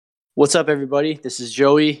What's up, everybody? This is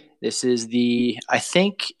Joey. This is I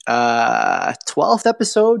think, 12th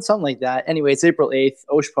episode, something like that. Anyway, it's April 8th,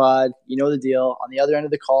 Oshpod. You know the deal. On the other end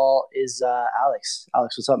of the call is Alex.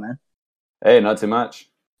 Alex, what's up, man? Hey, not too much.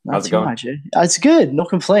 Not How's it too going? much. It's good. No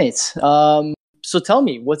complaints. So tell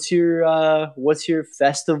me, what's your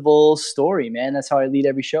festival story, man? That's how I lead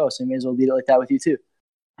every show, so I may as well lead it like that with you too.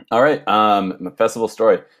 All right. My festival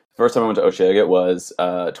story. First time I went to Osheaga was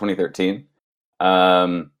 2013.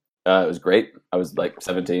 It was great. I was like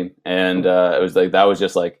 17, and it was like that was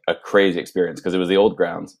just like a crazy experience because it was the old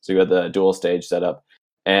grounds, so you had the dual stage set up.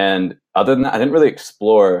 And other than that, I didn't really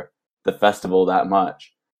explore the festival that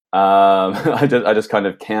much. I just kind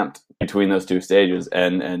of camped between those two stages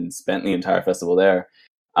and spent the entire festival there,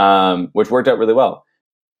 which worked out really well.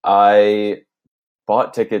 I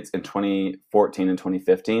bought tickets in 2014 and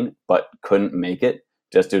 2015, but couldn't make it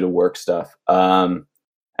just due to work stuff. And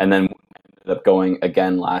then ended up going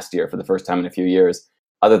again last year for the first time in a few years.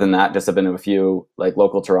 Other than that, just have been to a few like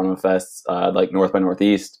local Toronto fests, like North by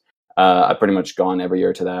Northeast. I've pretty much gone every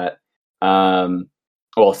year to that.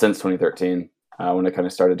 Since 2013, when I kind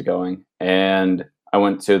of started going. And I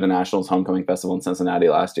went to the Nationals Homecoming Festival in Cincinnati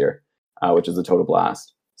last year, which is a total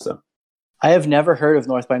blast. So I have never heard of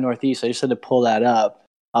North by Northeast. I just had to pull that up.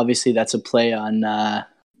 Obviously, that's a play on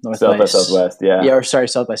North South by by Southwest, yeah. Yeah, or sorry,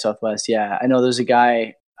 South by Southwest. Yeah, I know there's a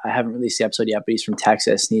guy. I haven't released the episode yet, but he's from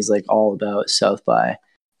Texas, and he's like all about South by.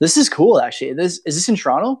 This is cool, actually. Is this in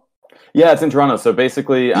Toronto? Yeah, it's in Toronto. So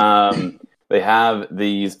basically, they have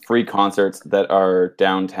these free concerts that are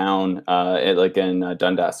downtown, in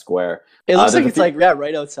Dundas Square. It looks like it's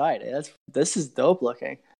right outside. This is dope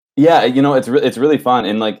looking. Yeah, it's really fun,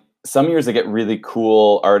 and like some years they get really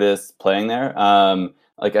cool artists playing there.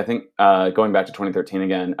 Like I think going back to 2013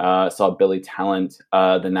 again, saw Billy Talent,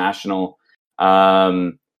 the National.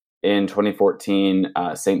 In 2014,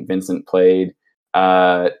 St. Vincent played.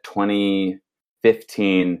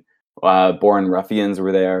 2015, Born Ruffians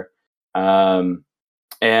were there. And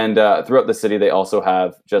throughout the city, they also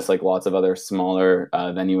have just like lots of other smaller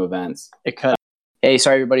venue events. Hey,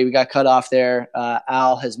 sorry, everybody. We got cut off there.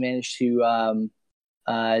 Al has managed to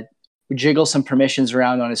jiggle some permissions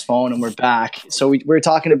around on his phone, and we're back. So we're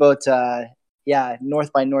talking about,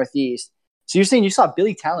 North by Northeast. So you're saying you saw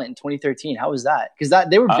Billy Talent in 2013. How was that? Because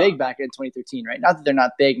they were big back in 2013, right? Not that they're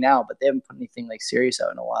not big now, but they haven't put anything like serious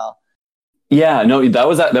out in a while. Yeah, no, that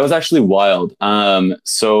was actually wild.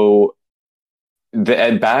 So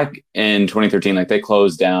back in 2013, like they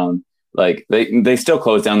closed down, like they still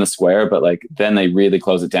closed down the square, but like then they really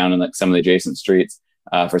closed it down in like some of the adjacent streets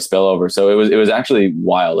for spillover. So it was actually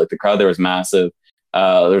wild. Like the crowd there was massive.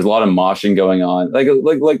 There's a lot of moshing going on, like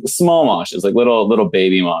small moshes, like little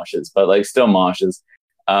baby moshes, but like still moshes.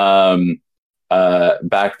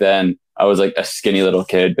 Back then I was like a skinny little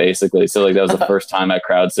kid basically. So like that was the first time I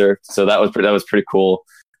crowd surfed. So that was pretty cool.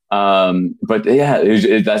 But yeah,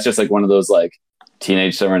 that's just like one of those like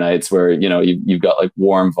teenage summer nights where, you've got like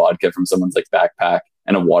warm vodka from someone's like backpack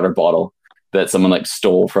and a water bottle that someone like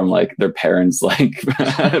stole from like their parents, like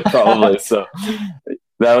probably. So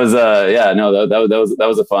that was that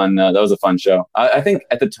was a fun show. I think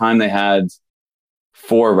at the time they had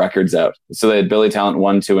 4 records out, so they had Billy Talent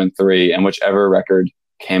 1, 2, and 3, and whichever record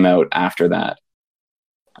came out after that.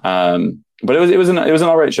 But it was an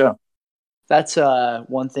all right show. That's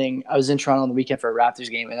one thing. I was in Toronto on the weekend for a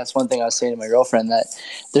Raptors game, and that's one thing I was saying to my girlfriend, that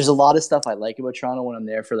there's a lot of stuff I like about Toronto when I'm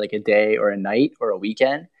there for like a day or a night or a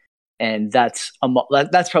weekend, and that's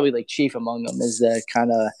probably like chief among them is the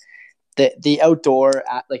kind of the outdoor,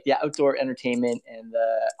 like the outdoor entertainment and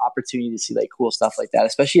the opportunity to see like cool stuff like that,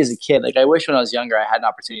 especially as a kid. Like I wish when I was younger I had an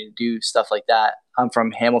opportunity to do stuff like that. I'm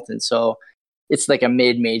from Hamilton, so it's like a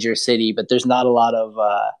mid-major city, but there's not a lot of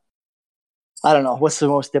I don't know what's the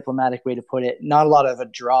most diplomatic way to put it. Not a lot of a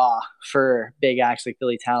draw for big acts like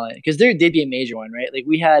Billy Talent, because there did be a major one, right? Like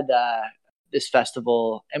we had this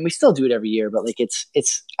festival, and we still do it every year, but like it's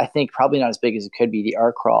I think probably not as big as it could be. The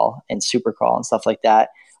Art Crawl and Super Crawl and stuff like that,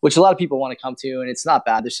 which a lot of people want to come to, and it's not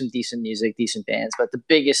bad. There's some decent music, decent bands, but the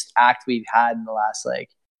biggest act we've had in the last, like,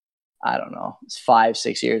 I don't know, it's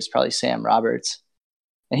 5-6 years, probably Sam Roberts.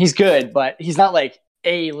 And he's good, but he's not like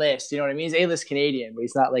A-list, you know what I mean? He's A-list Canadian, but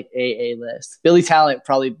he's not like A-list. Billy Talent,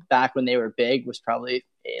 probably back when they were big, was probably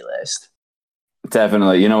A-list.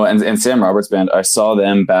 Definitely. And Sam Roberts Band, I saw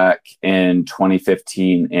them back in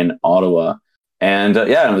 2015 in Ottawa. And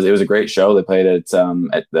it was a great show. They played at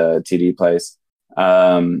the TD place.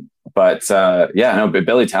 But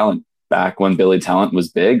Billy Talent, back when Billy Talent was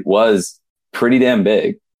big, was pretty damn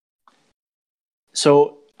big.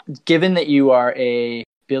 So given that you are a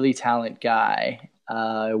Billy Talent guy,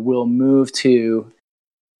 we'll move to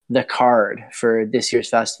the card for this year's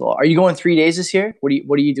festival. Are you going 3 days this year? What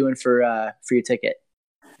are you doing for your ticket?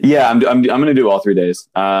 Yeah, I'm going to do all 3 days.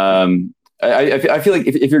 I feel like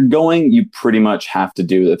if you're going, you pretty much have to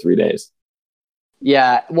do the 3 days.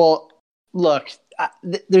 Yeah. Well, look,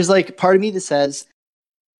 there's like part of me that says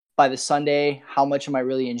by the Sunday, how much am I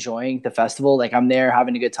really enjoying the festival? Like I'm there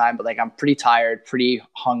having a good time, but like I'm pretty tired, pretty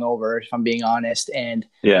hungover, if I'm being honest. And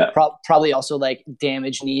yeah, probably also like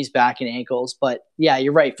damaged knees, back and ankles. But yeah,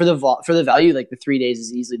 you're right. For the value, like the 3 days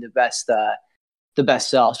is easily the best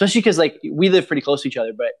sell, especially because like we live pretty close to each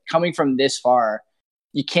other, but coming from this far,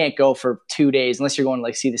 you can't go for 2 days unless you're going to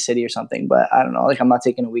like see the city or something. But I don't know, like I'm not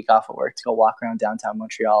taking a week off of work to go walk around downtown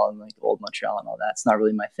Montreal and like old Montreal and all that. It's not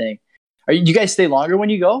really my thing. Do you guys stay longer when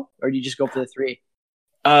you go, or do you just go for the 3?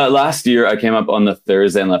 Last year I came up on the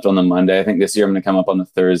Thursday and left on the Monday. I think this year I'm going to come up on the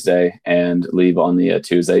Thursday and leave on the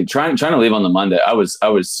Tuesday. Trying to leave on the Monday. I was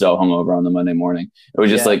so hungover on the Monday morning. It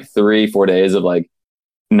was just like 3-4 days of like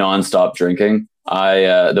nonstop drinking.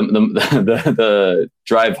 The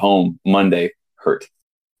drive home Monday hurt.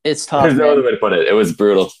 It's tough. There's no other way to put it. It was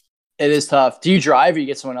brutal. It is tough. Do you drive, or you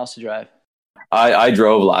get someone else to drive? I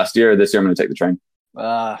drove last year. This year I'm going to take the train.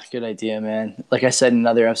 Good idea, man. Like I said in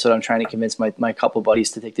another episode, I'm trying to convince my couple buddies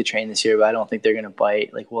to take the train this year, but I don't think they're going to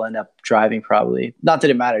bite. Like we'll end up driving probably. Not that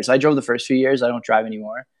it matters. I drove the first few years. I don't drive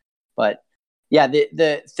anymore. But yeah,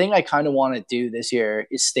 the thing I kind of want to do this year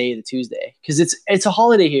is stay the Tuesday because it's a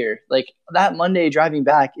holiday here. Like that Monday driving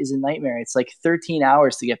back is a nightmare. It's like 13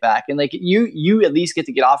 hours to get back. And like you at least get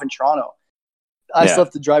to get off in Toronto. I still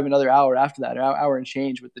have to drive another hour after that, an hour and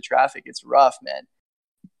change with the traffic. It's rough, man.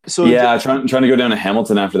 So yeah, trying to go down to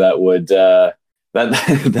Hamilton after that would that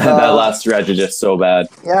last stretch is just so bad.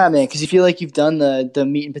 Yeah, man, because you feel like you've done the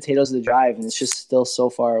meat and potatoes of the drive, and it's just still so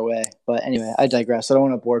far away. But anyway, I digress. I don't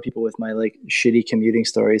want to bore people with my like shitty commuting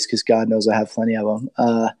stories because God knows I have plenty of them.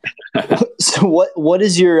 So what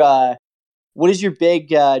is your big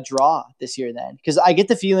draw this year then? Because I get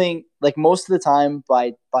the feeling like most of the time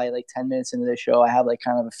by like 10 minutes into the show, I have like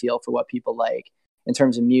kind of a feel for what people like in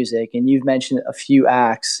terms of music. And you've mentioned a few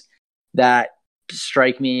acts that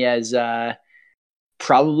strike me as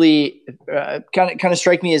probably kind of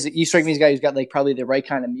strike me as a guy who's got like probably the right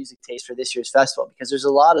kind of music taste for this year's festival, because there's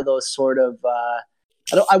a lot of those sort of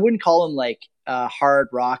I wouldn't call them like hard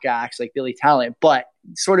rock acts like Billy Talent, but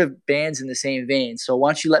sort of bands in the same vein. So why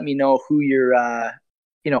don't you let me know who you're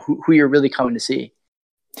who you're really coming to see?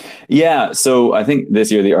 Yeah, so I think this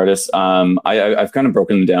year the artists, I've kind of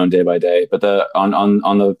broken them down day by day. But on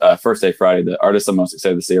the first day, Friday, the artists I'm most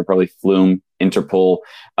excited to see are probably Flume, Interpol.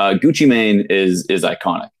 Gucci Mane is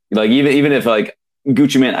iconic. Like even if like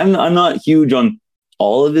Gucci Mane, I'm not huge on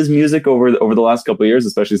all of his music over the last couple of years,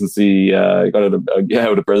 especially since he got out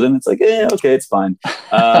of prison. It's like, okay, it's fine.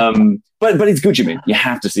 But he's Gucci Mane. You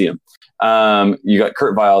have to see him. You got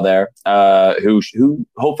Kurt Vile there, who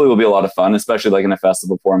hopefully will be a lot of fun, especially like in a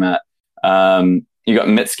festival format. You got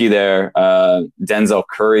Mitski there. Denzel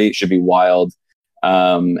Curry should be wild.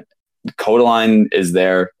 Kodaline is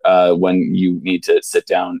there when you need to sit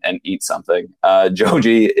down and eat something.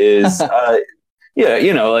 Joji is,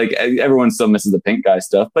 like everyone still misses the Pink Guy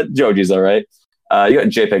stuff, but Joji's all right. You got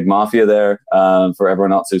JPEG Mafia there for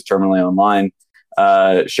everyone else who's terminally online.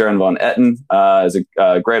 Sharon Von Etten is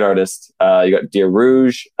a great artist. You got Dear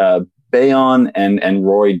Rouge, Bayon, and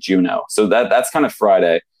Roy Juno. So that's kind of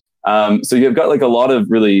Friday. So you've got like a lot of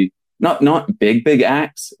really not big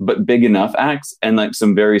acts, but big enough acts, and like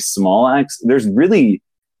some very small acts. There's really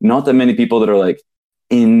not that many people that are like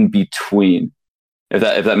in between, if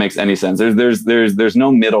that makes any sense. There's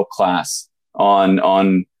no middle class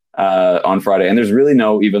on Friday, and there's really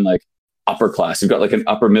no even like upper class. You've got like an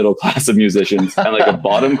upper middle class of musicians and like a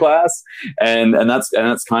bottom class, and that's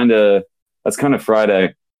kind of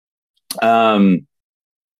Friday. I'll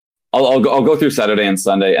go through Saturday and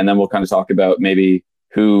Sunday, and then we'll kind of talk about maybe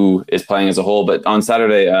who is playing as a whole. But on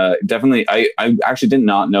Saturday, definitely, I actually did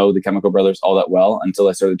not know the Chemical Brothers all that well until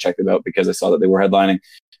I started checking them out because I saw that they were headlining.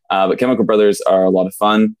 But Chemical Brothers are a lot of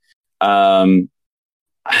fun. I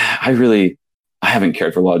haven't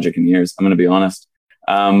cared for Logic in years, I'm going to be honest.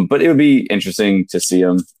 But it would be interesting to see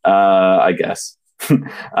them, I guess.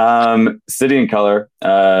 City and Color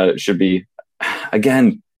should be,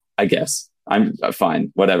 again, I guess. I'm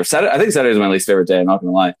fine, whatever. I think Saturday is my least favorite day, I'm not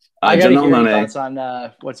going to lie. I got to hear your thoughts on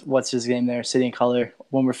what's his game there, City and Color,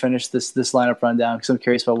 when we're finished this lineup rundown, because I'm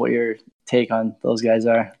curious about what your take on those guys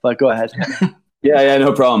are. But go ahead. Yeah,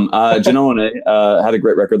 no problem. Janelle Monáe had a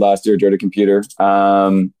great record last year, Dirty Computer.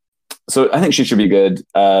 So I think she should be good.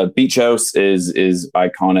 Beach House is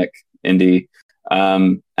iconic indie.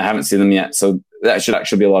 I haven't seen them yet, so that should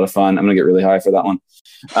actually be a lot of fun. I'm gonna get really high for that one.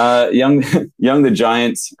 Young the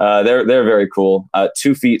Giants. They're very cool.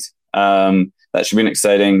 2 Feet. That should be an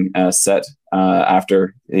exciting set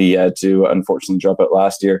after he had to unfortunately drop out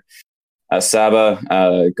last year.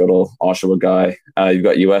 Saba, good old Oshawa guy. You've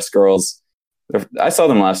got US Girls. I saw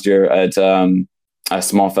them last year at a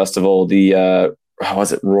small festival. The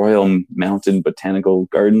was it Royal Mountain Botanical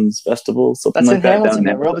Gardens Festival? Something That's like in that. Hamilton,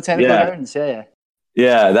 the Royal Botanical Gardens. Yeah.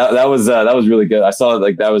 Yeah, that was really good. I saw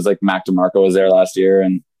that was Mac DeMarco was there last year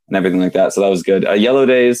and everything like that. So that was good. Yellow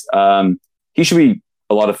Days. He should be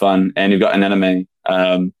a lot of fun. And you've got Anemone,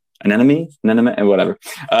 whatever.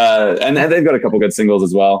 And they've got a couple good singles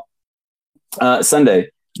as well.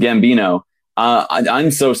 Sunday, Gambino.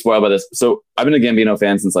 I'm so spoiled by this. So I've been a Gambino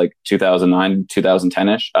fan since like 2009,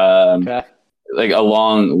 2010-ish. Okay. Like a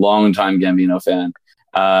long time Gambino fan.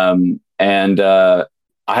 And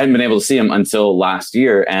I hadn't been able to see him until last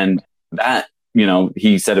year. And that,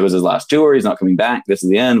 he said it was his last tour. He's not coming back. This is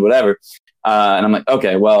the end, whatever. And I'm like,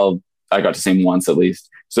 okay, well, I got to see him once at least.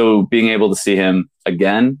 So being able to see him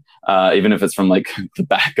again, even if it's from like the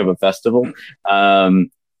back of a festival,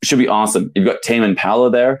 should be awesome. You've got Tame Impala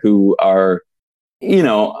there, who are,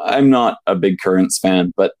 I'm not a big Currents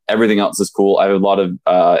fan, but everything else is cool. I have a lot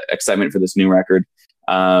of excitement for this new record.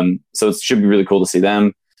 So it should be really cool to see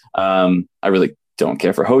them. I really don't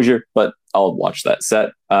care for Hozier, but I'll watch that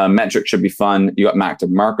set. Metric should be fun. You got Mac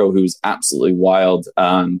DeMarco, who's absolutely wild.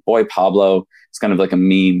 Boy Pablo, it's kind of like a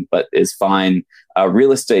meme, but is fine.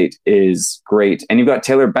 Real Estate is great. And you've got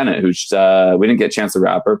Taylor Bennett, who's, we didn't get Chance the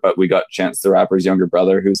Rapper, but we got Chance the Rapper's younger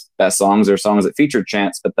brother, whose best songs are songs that featured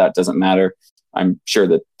Chance, but that doesn't matter. I'm sure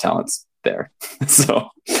the talent's there. So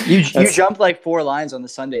you jumped like 4 lines on the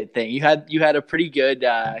Sunday thing. You had a pretty good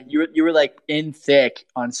you were like in thick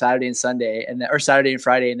on Saturday and Sunday or Saturday and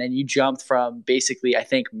Friday, and then you jumped from basically I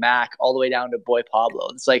think Mac all the way down to Boy Pablo.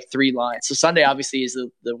 It's like 3 lines. So Sunday obviously is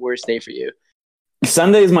the worst day for you.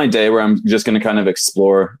 Sunday is my day where I'm just going to kind of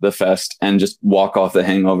explore the fest and just walk off the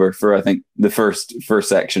hangover for I think the first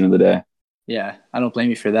section of the day. Yeah, I don't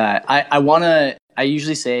blame you for that. I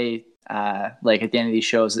usually say like at the end of these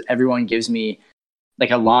shows, everyone gives me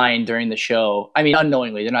like a line during the show. I mean,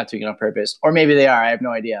 unknowingly, they're not doing it on purpose, or maybe they are. I have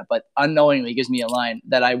no idea, but unknowingly gives me a line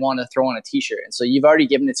that I want to throw on a t-shirt. And so you've already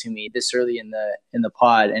given it to me this early in the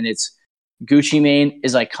pod, and it's Gucci Mane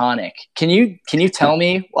is iconic. Can you tell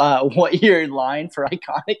me what your line for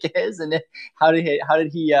iconic is, and how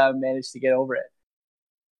did he manage to get over it?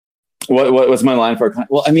 What's my line for iconic?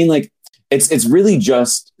 Well, I mean, like it's really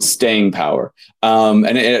just staying power,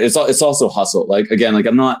 and it's also hustle. Like again, like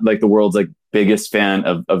I'm not like the world's like biggest fan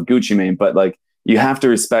of Gucci Mane, but like you have to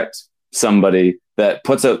respect somebody that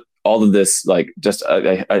puts out all of this like just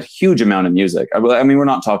a huge amount of music. I mean, we're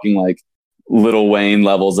not talking like Lil Wayne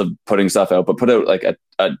levels of putting stuff out, but put out like a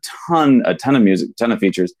ton of music, ton of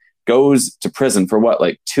features, goes to prison for what,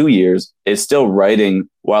 like 2 years, is still writing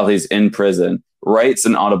while he's in prison, writes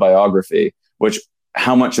an autobiography, which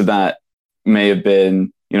how much of that may have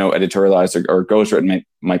been, editorialized or ghostwritten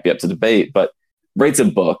might be up to debate, but writes a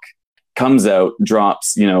book, comes out,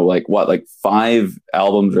 drops, like 5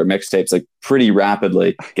 albums or mixtapes, like pretty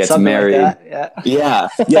rapidly, gets something married. Like that, yeah.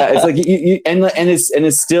 It's like and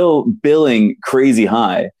it's still billing crazy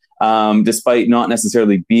high, despite not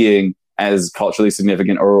necessarily being as culturally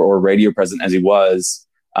significant or radio present as he was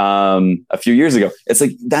a few years ago. It's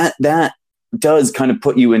like that does kind of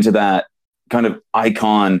put you into that kind of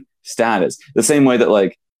icon status, the same way that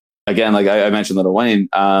like, again, like I mentioned Lil Wayne,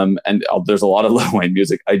 and there's a lot of Lil Wayne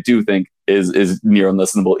music I do think is near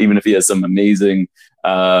unlistenable, even if he has some amazing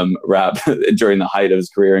rap during the height of his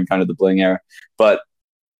career and kind of the bling era. But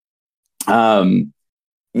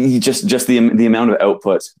just the amount of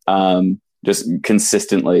output, just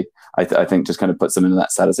consistently, I think just kind of puts them into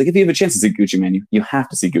that status. Like if you have a chance to see Gucci Mane, you have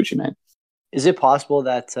to see Gucci Mane. Is it possible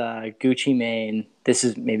that Gucci Mane?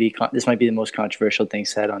 This might be the most controversial thing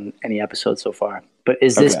said on any episode so far. But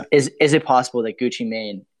is it possible that Gucci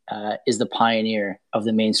Mane is the pioneer of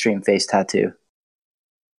the mainstream face tattoo?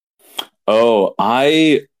 Oh,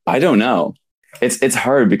 I don't know. It's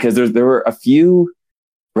hard because there were a few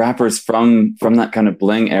rappers from that kind of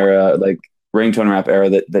bling era, like ringtone rap era,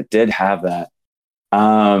 that did have that.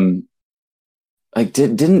 Like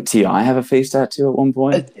didn't T.I. have a face tattoo at one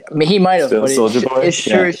point? I mean, he might have, but it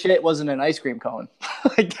sure as shit wasn't an ice cream cone.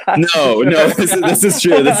 No, this is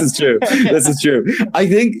true. This is true. I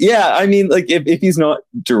think, yeah, I mean, like if he's not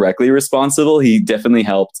directly responsible, he definitely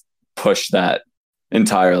helped push that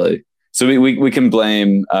entirely. So we can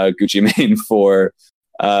blame Gucci Mane for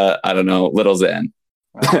I don't know, Little Xan.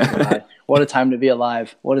 Well, What a time to be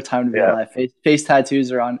alive. What a time to be alive. Face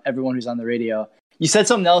tattoos are on everyone who's on the radio. You said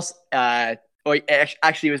something else.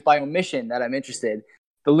 Actually, it was by omission that I'm interested.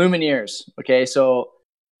 The Lumineers. Okay, so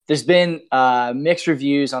there's been mixed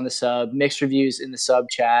reviews on the sub, mixed reviews in the sub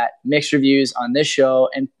chat, mixed reviews on this show,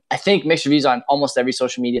 and I think mixed reviews on almost every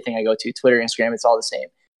social media thing I go to, Twitter, Instagram, it's all the same.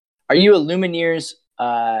 Are you a Lumineers?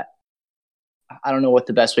 I don't know what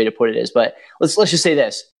the best way to put it is, but let's just say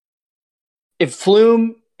this. If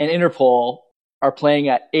Flume and Interpol are playing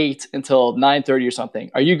at 8 until 9:30 or something,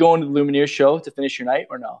 are you going to the Lumineers show to finish your night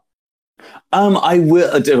or no? I will.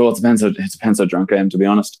 Well, it depends how drunk I am, to be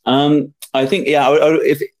honest. I think,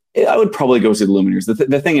 I would probably go see the Lumineers.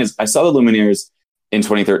 The thing is, I saw the Lumineers in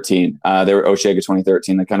 2013. They were Osheaga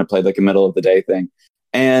 2013. They kind of played like a middle of the day thing,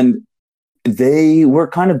 and they were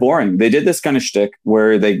kind of boring. They did this kind of shtick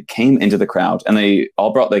where they came into the crowd and they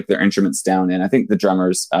all brought like their instruments down, and I think the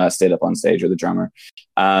drummers stayed up on stage, or the drummer,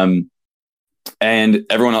 and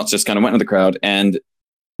everyone else just kind of went into the crowd, and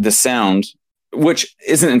the sound, which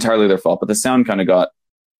isn't entirely their fault, but the sound kind of got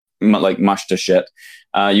like mushed to shit.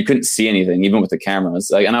 You couldn't see anything, even with the cameras.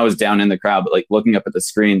 Like, and I was down in the crowd, but like looking up at the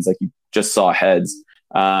screens, like you just saw heads.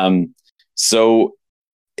 So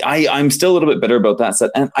I'm still a little bit bitter about that set.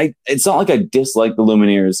 And it's not like I dislike the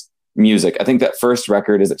Lumineers music. I think that first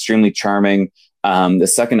record is extremely charming.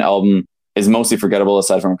 The second album is mostly forgettable,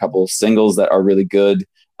 aside from a couple of singles that are really good.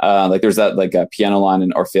 Like there's that like a piano line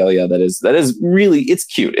in Orphelia that is really, it's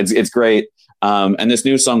cute. It's great. And this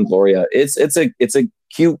new song, Gloria, it's a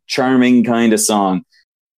cute, charming kind of song,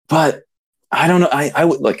 but I don't know.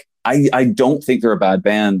 I don't think they're a bad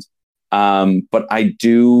band. But I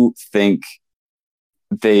do think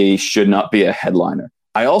they should not be a headliner.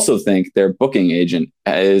 I also think their booking agent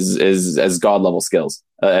is god level skills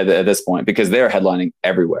at this point, because they're headlining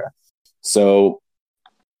everywhere. So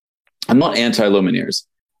I'm not anti-Lumineers.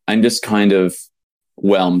 I'm just kind of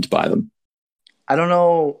whelmed by them. I don't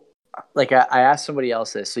know. Like I asked somebody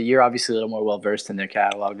else this, so you're obviously a little more well-versed in their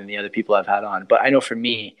catalog than the other people I've had on. But I know for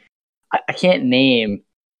me, I can't name,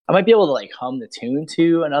 I might be able to like hum the tune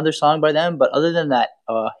to another song by them, but other than that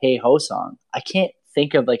Hey Ho song, I can't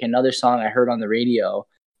think of like another song I heard on the radio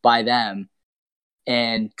by them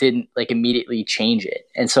and didn't like immediately change it.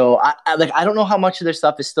 And so I don't know how much of their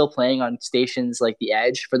stuff is still playing on stations like The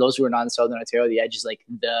Edge. For those who are not in Southern Ontario, The Edge is like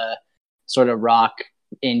the sort of rock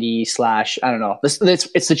indie / I don't know.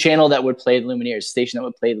 It's the channel that would play the Lumineers, station that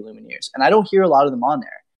would play the Lumineers, and I don't hear a lot of them on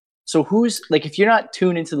there. So who's like, if you're not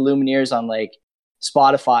tuned into the Lumineers on like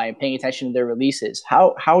Spotify and paying attention to their releases,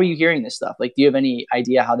 how are you hearing this stuff? Like, do you have any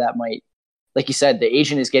idea how that might, like you said, the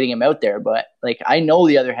agent is getting him out there, but like I know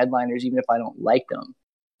the other headliners, even if I don't like them,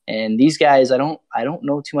 and these guys, I don't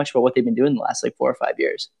know too much about what they've been doing the last like 4 or 5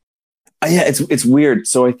 years. Yeah, it's weird.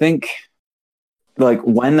 So I think like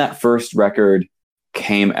when that first record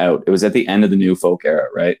came out, it was at the end of the New Folk era,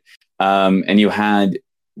 right? And you had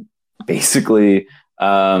basically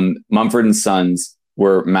Mumford & Sons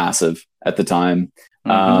were massive at the time.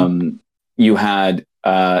 Mm-hmm. You had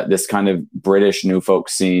this kind of British New Folk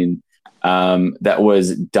scene that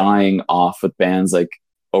was dying off with bands like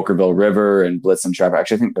Okkervil River and Blitz and Trapper.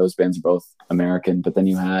 Actually, I think those bands are both American, but then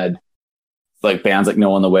you had like bands like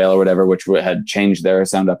No on the Whale or whatever, which had changed their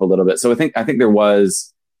sound up a little bit. So I think there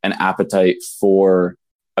was an appetite for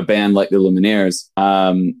a band like the Lumineers.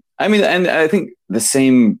 I mean, and I think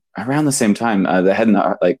around the same time, the band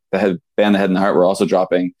The Head and the Heart were also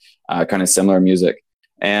dropping kind of similar music.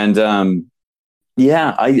 And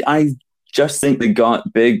I just think they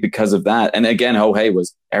got big because of that. And again, Oh Hey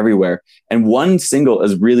was everywhere. And one single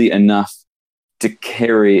is really enough to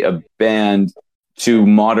carry a band to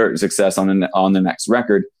moderate success on the next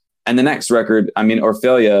record. And the next record, I mean,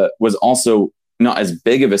 Orphelia was also not as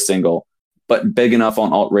big of a single, but big enough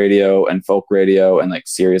on alt radio and folk radio and like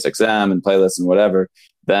Sirius XM and playlists and whatever,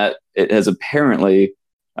 that it has apparently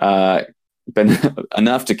been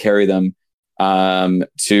enough to carry them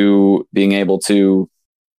to being able to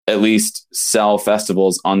at least sell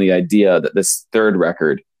festivals on the idea that this third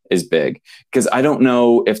record is big. Because I don't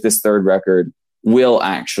know if this third record will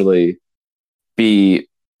actually be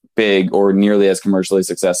big or nearly as commercially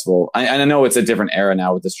successful. I know it's a different era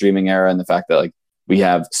now with the streaming era and the fact that like we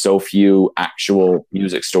have so few actual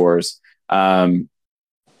music stores. Not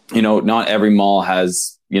every mall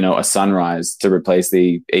has, a Sunrise to replace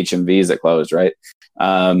the HMVs that closed, right?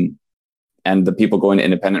 And the people going to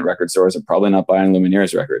independent record stores are probably not buying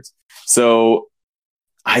Lumineers records. So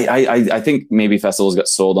I think maybe festivals got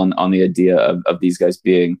sold on the idea of these guys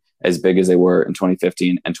being as big as they were in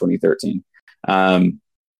 2015 and 2013.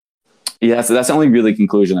 So that's the only really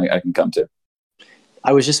conclusion I can come to.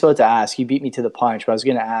 I was just about to ask. You beat me to the punch, but I was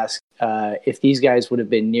going to ask if these guys would have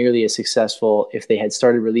been nearly as successful if they had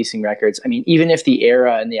started releasing records. I mean, even if the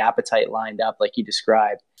era and the appetite lined up like you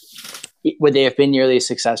described, would they have been nearly as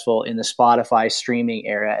successful in the Spotify streaming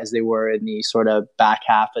era as they were in the sort of back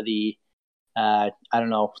half of the, I don't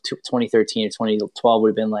know, 2013 or 2012 would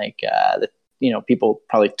have been like people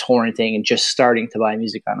probably torrenting and just starting to buy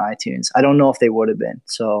music on iTunes. I don't know if they would have been.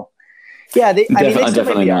 So, yeah,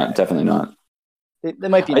 definitely not. Definitely not. They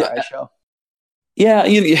might be a show. Yeah,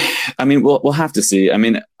 I mean, we'll have to see. I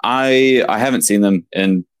mean, I haven't seen them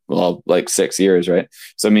in like 6 years, right?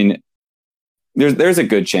 So I mean, there's a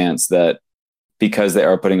good chance that because they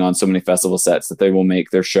are putting on so many festival sets that they will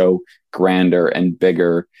make their show grander and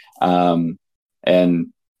bigger, and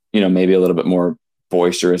maybe a little bit more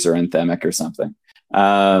boisterous or anthemic or something.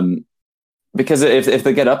 Because if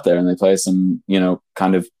they get up there and they play some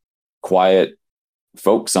kind of quiet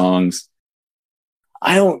folk songs,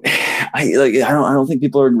 I don't think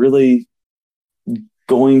people are really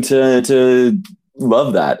going to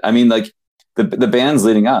love that. I mean, like the bands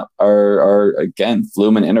leading up are again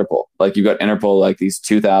Flume and Interpol. Like you've got Interpol, like these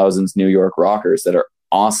 2000s New York rockers that are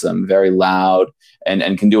awesome, very loud,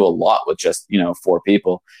 and can do a lot with just 4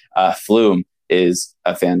 people. Flume is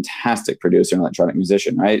a fantastic producer and electronic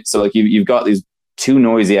musician, right? So like you've got these 2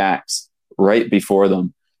 noisy acts right before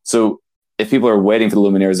them. So if people are waiting for the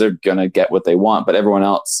Lumineers, they're gonna get what they want. But everyone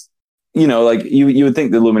else, like you would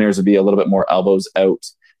think the Lumineers would be a little bit more elbows out,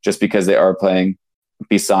 just because they are playing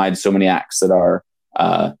beside so many acts that are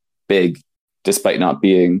big, despite not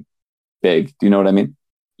being big. Do you know what I mean?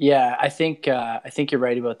 Yeah, I think you're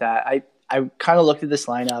right about that. I kind of looked at this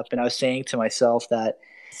lineup and I was saying to myself that,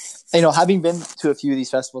 having been to a few of these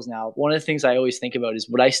festivals now, one of the things I always think about is,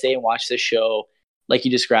 would I stay and watch this show, like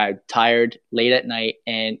you described, tired, late at night,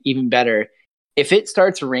 and even better, if it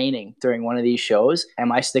starts raining during one of these shows,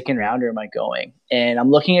 am I sticking around or am I going? And I'm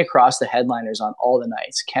looking across the headliners on all the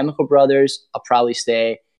nights. Chemical Brothers, I'll probably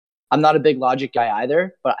stay. I'm not a big Logic guy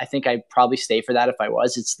either, but I think I'd probably stay for that if I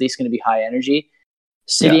was. It's at least going to be high energy.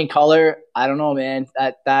 City and Color, I don't know, man.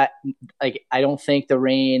 That I don't think the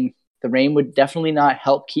rain would definitely not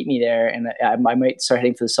help keep me there, and I might start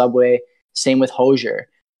heading for the subway. Same with Hozier,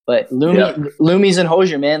 but Loomies and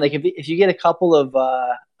Hozier, man. Like if you get a couple of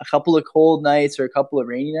cold nights or a couple of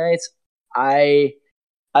rainy nights, I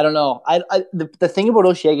don't know. The thing about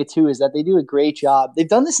Osheaga too is that they do a great job. They've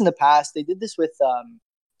done this in the past. They did this with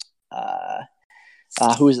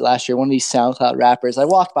who was it last year? One of these SoundCloud rappers. I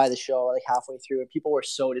walked by the show like halfway through, and people were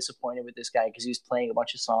so disappointed with this guy because he was playing a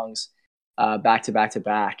bunch of songs back to back to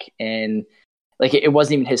back, and like it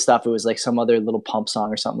wasn't even his stuff. It was like some other little pump song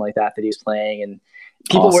or something like that he was playing, and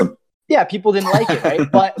people people didn't like it, right?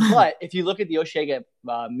 but if you look at the Osheaga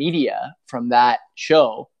media from that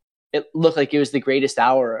show, it looked like it was the greatest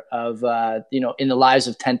hour of in the lives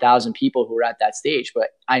of 10,000 people who were at that stage.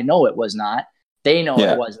 But I know it was not. They know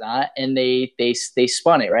it was not, and they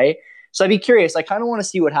spun it, right? So I'd be curious. I kind of want to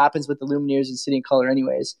see what happens with the Lumineers and City and Color,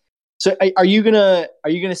 anyways. So are you gonna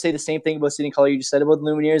say the same thing about City and Color you just said about the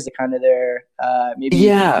Lumineers? The kind of their maybe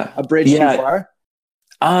a bridge too far.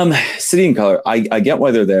 City and Color, I get why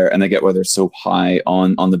they're there, and I get why they're so high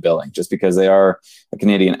on the billing, just because they are a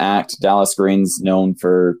Canadian act. Dallas Green's known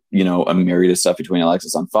for a myriad of stuff between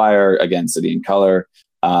Alexis on Fire, again City and Color.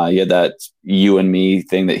 He had that You and Me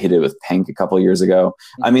thing that he did with Pink a couple of years ago.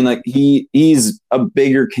 I mean, like he's a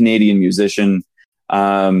bigger Canadian musician.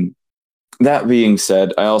 That being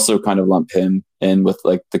said, I also kind of lump him in with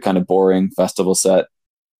like the kind of boring festival set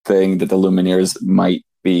thing that the Lumineers might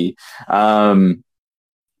be. I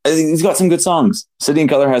think he's got some good songs. City and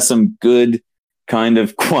Color has some good kind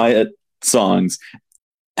of quiet songs.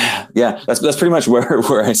 Yeah, that's pretty much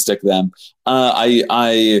where I stick them.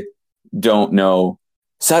 I don't know.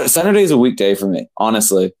 Saturday's a weekday for me,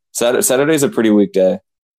 honestly. Saturday's a pretty weekday.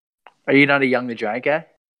 Are you not a Young the Giant guy?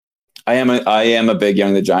 I am a big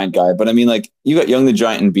Young the Giant guy, but I mean, like you got Young the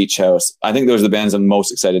Giant and Beach House. I think those are the bands I'm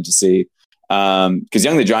most excited to see. Because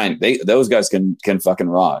Young the Giant, those guys can fucking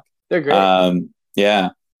rock. They're great. Yeah,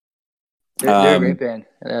 they're a great band.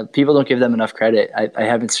 People don't give them enough credit. I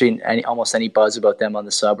haven't seen almost any buzz about them on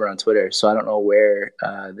the sub or on Twitter, so I don't know where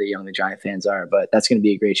the Young the Giant fans are. But that's going to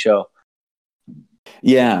be a great show.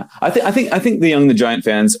 Yeah, I think the Young the Giant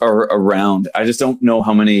fans are around. I just don't know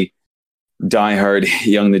how many diehard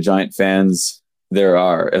Young the Giant fans there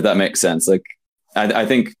are, if that makes sense. Like, I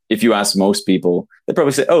think if you ask most people, they'd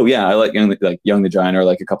probably say, "Oh yeah, I like Young the Giant," or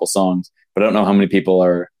like a couple songs. But I don't know how many people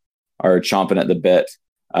are chomping at the bit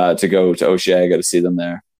to go to Osheaga to see them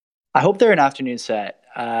there. I hope they're an afternoon set.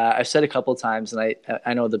 I've said a couple of times, and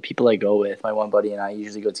I know the people I go with, my one buddy and I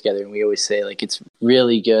usually go together, and we always say like it's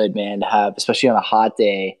really good, man, to have, especially on a hot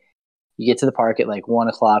day. You get to the park at like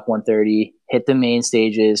 1:00, 1:30, hit the main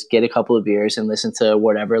stages, get a couple of beers, and listen to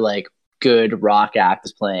whatever like good rock act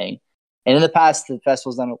is playing. And in the past, the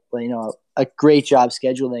festival's done a great job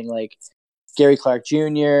scheduling like Gary Clark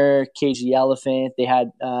Jr., Cage the Elephant. They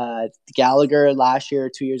had Gallagher last year or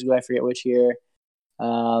 2 years ago, I forget which year.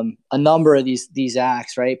 A number of these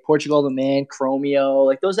acts, right? Portugal the Man, Chromeo,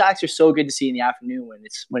 like those acts are so good to see in the afternoon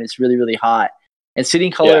when it's really really hot. And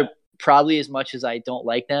Sitting Color, probably as much as I don't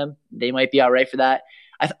like them, they might be all right for that.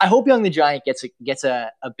 I hope Young the Giant gets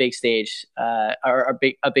a big stage, or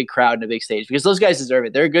a big crowd and a big stage, because those guys deserve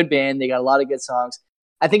it. They're a good band. They got a lot of good songs.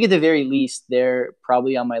 I think at the very least, they're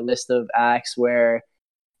probably on my list of acts where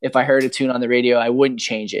if I heard a tune on the radio, I wouldn't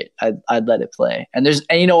change it. I'd let it play. And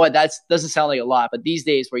you know what? That doesn't sound like a lot, but these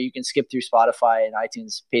days where you can skip through Spotify and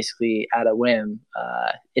iTunes basically at a whim,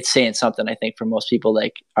 it's saying something, I think, for most people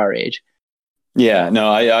like our age. Yeah,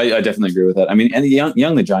 no, I definitely agree with that. I mean, and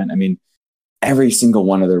Young the Giant, I mean, every single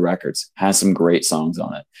one of their records has some great songs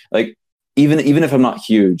on it. Like even if I'm not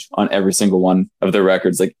huge on every single one of their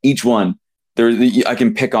records, like each one, I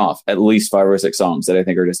can pick off at least 5 or 6 songs that I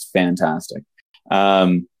think are just fantastic.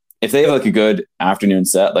 If they have like a good afternoon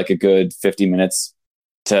set, like a good 50 minutes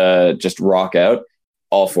to just rock out,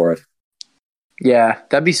 all for it. Yeah,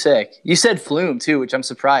 that'd be sick. You said Flume too, which I'm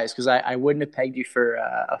surprised because I wouldn't have pegged you for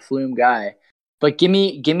a Flume guy. But give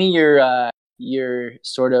me your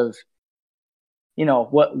sort of,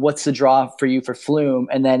 what's the draw for you for Flume,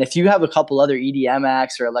 and then if you have a couple other EDM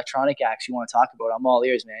acts or electronic acts you want to talk about, I'm all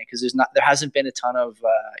ears, man. Because there hasn't been a ton of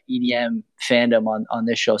EDM fandom on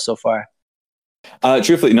this show so far.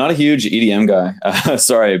 Truthfully, not a huge EDM guy.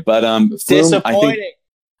 Sorry, but Flume, disappointing.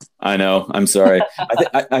 I know. I'm sorry.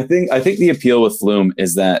 I think the appeal with Flume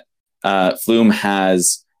is that Flume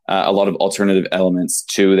has a lot of alternative elements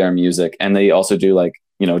to their music, and they also do like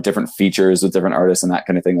different features with different artists and that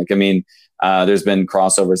kind of thing. Like, I mean, there's been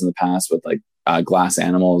crossovers in the past with like Glass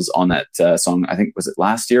Animals on that song. I think was it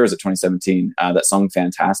last year or was it 2017? That song,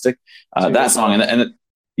 Fantastic. That song and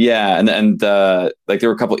like there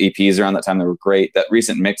were a couple EPs around that time that were great. That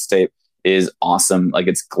recent mixtape is awesome. Like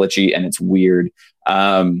it's glitchy and it's weird.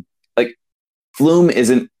 Like Flume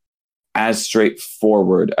isn't as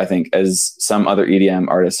straightforward, I think, as some other EDM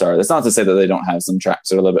artists are. That's not to say that they don't have some tracks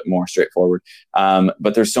that are a little bit more straightforward.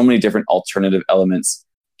 But there's so many different alternative elements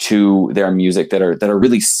to their music that are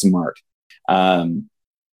really smart. And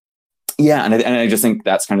I just think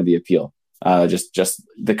that's kind of the appeal. Just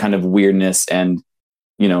the kind of weirdness and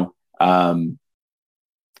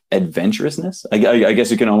adventurousness, I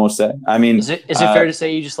guess you can almost say. I mean, is it fair to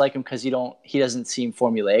say you just like him because he doesn't seem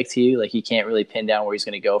formulaic to you? Like he can't really pin down where he's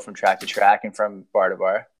going to go from track to track and from bar to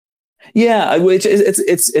bar. Yeah, which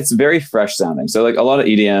it's very fresh sounding. So like a lot of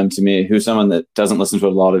EDM to me, who's someone that doesn't listen to a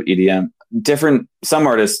lot of EDM, some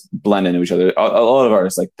artists blend into each other. A lot of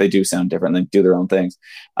artists, like they do sound different. They do their own things.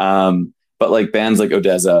 But like bands like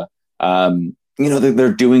ODESZA,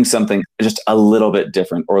 they're doing something just a little bit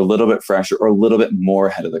different or a little bit fresher or a little bit more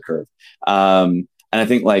ahead of the curve. And I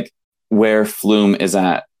think like where Flume is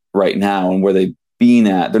at right now and where they've been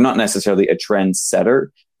at, they're not necessarily a trend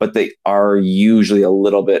setter, but they are usually a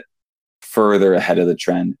little bit further ahead of the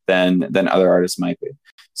trend than other artists might be.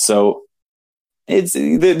 So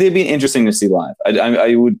they'd be interesting to see live.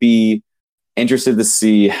 I would be interested to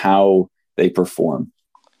see how they perform.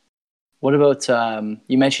 What about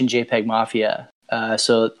you mentioned JPEG Mafia?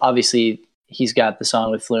 So obviously he's got the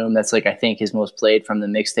song with Flume that's like I think his most played from the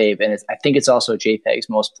mixtape, and I think it's also JPEG's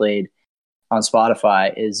most played on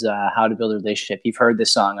Spotify is How to Build a Relationship. You've heard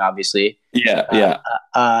this song, obviously. Yeah.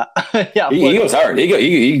 Yeah. He goes hard.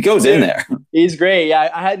 He goes in there. He's great. Yeah,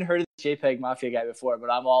 I hadn't heard of the JPEG Mafia guy before,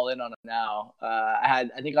 but I'm all in on him now. I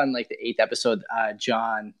think on like the 8th episode,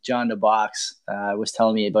 John the Box was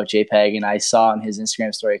telling me about JPEG, and I saw on his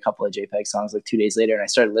Instagram story a couple of JPEG songs like 2 days later, and I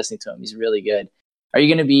started listening to him. He's really good. Are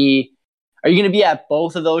you gonna be at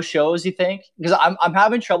both of those shows, you think? Because I'm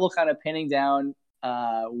having trouble kind of pinning down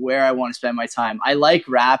where I want to spend my time. I like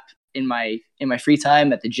rap in my free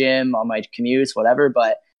time, at the gym, on my commutes, whatever,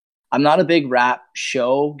 but I'm not a big rap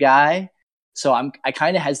show guy. So I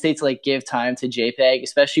kind of hesitate to like give time to JPEG,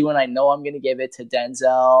 especially when I know I'm going to give it to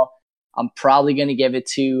Denzel. I'm probably going to give it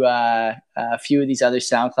to a few of these other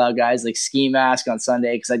SoundCloud guys like Ski Mask on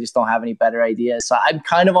Sunday because I just don't have any better ideas. So I'm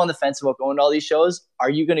kind of on the fence about going to all these shows. Are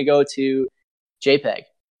you going to go to JPEG?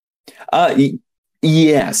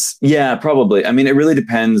 Yes. Yeah, probably. I mean, it really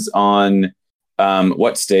depends on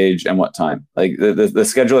what stage and what time. Like the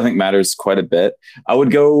schedule, I think, matters quite a bit. I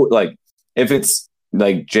would go like if it's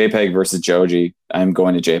like JPEG versus Joji, I'm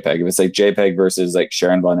going to JPEG. If it's like JPEG versus like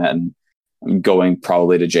Sharon Von Etten, I'm going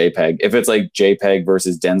probably to JPEG. If it's like JPEG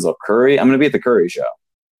versus Denzel Curry, I'm going to be at the Curry show.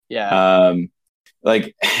 Yeah.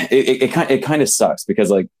 Like it kind of sucks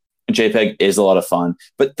because like JPEG is a lot of fun,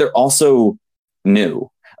 but they're also new.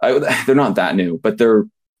 They're not that new, but they're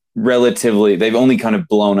relatively. They've only kind of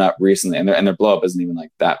blown up recently, and their blow up isn't even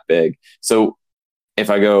like that big. So if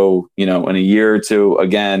I go, in a year or two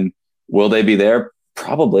again, will they be there?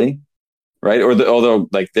 Probably, right? Although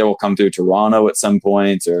like they will come through Toronto at some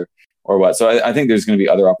point, or what. So I think there's going to be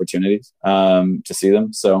other opportunities to see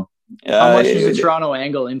them. So how much does the Toronto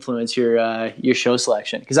angle influence your show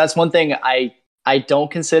selection? Because that's one thing I don't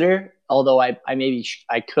consider, although I maybe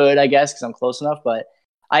I could, I guess, because I'm close enough. But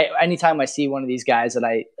anytime I see one of these guys that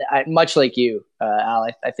I much like you, Al,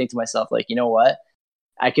 I think to myself, like, you know what?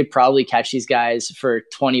 I could probably catch these guys for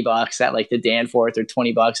 $20 at like the Danforth, or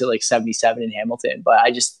 $20 at like 77 in Hamilton. But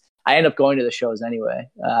I end up going to the shows anyway.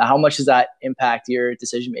 How much does that impact your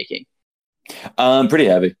decision making? Pretty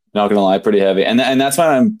heavy. Not gonna lie, pretty heavy, and that's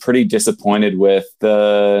why I'm pretty disappointed with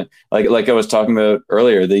the like I was talking about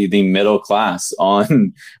earlier, the middle class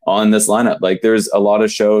on this lineup. Like, there's a lot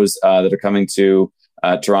of shows that are coming to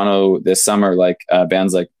Toronto this summer, like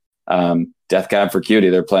bands like Death Cab for Cutie.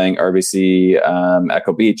 They're playing RBC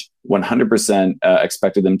Echo Beach. 100%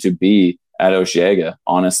 expected them to be at Osheaga,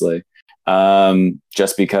 honestly,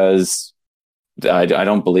 just because I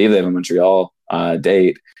don't believe they have a Montreal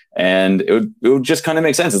date. And it would just kind of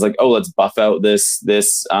make sense. It's like, oh, let's buff out this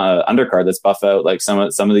undercard. Let's buff out like some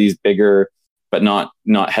of these bigger, but not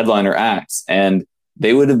headliner acts. And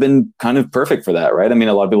they would have been kind of perfect for that, right? I mean,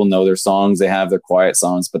 a lot of people know their songs. They have their quiet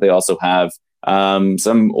songs, but they also have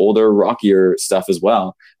some older, rockier stuff as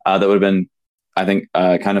well. That would have been, I think,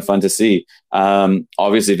 kind of fun to see.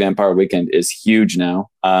 Obviously, Vampire Weekend is huge now.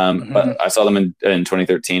 But I saw them in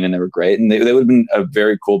 2013 and they were great. And they would have been a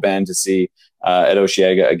very cool band to see at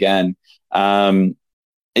Osheaga again. Then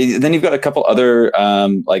you've got a couple other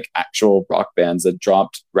like actual rock bands that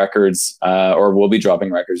dropped records or will be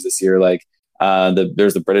dropping records this year. Like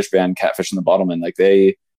there's the British band Catfish and the Bottlemen. Like,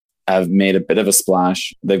 they have made a bit of a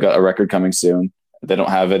splash. They've got a record coming soon. They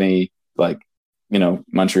don't have any like,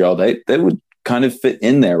 Montreal date. They would kind of fit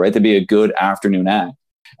in there, right? They'd be a good afternoon act.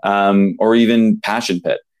 Or even Passion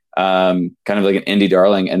Pit, kind of like an indie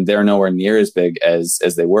darling, and they're nowhere near as big as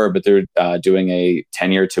they were, but they're doing a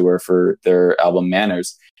 10-year tour for their album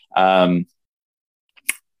Manners.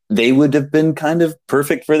 They would have been kind of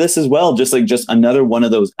perfect for this as well. Just another one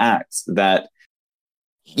of those acts that,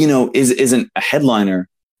 isn't a headliner,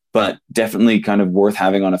 but definitely kind of worth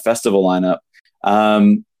having on a festival lineup.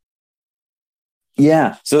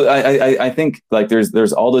 Yeah. So I think like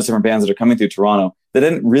there's all those different bands that are coming through Toronto that I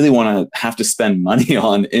didn't really want to have to spend money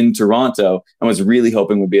on in Toronto, and was really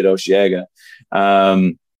hoping would be at Osheaga.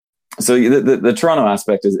 So the Toronto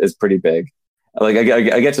aspect is pretty big. Like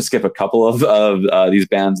I get to skip a couple of these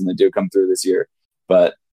bands, and they do come through this year,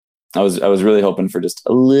 but I was really hoping for just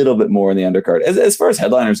a little bit more in the undercard. As far as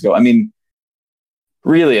headliners go, I mean,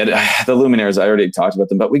 really, the Lumineers, I already talked about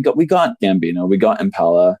them, but we got Gambino, we got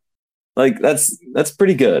Impala. Like, that's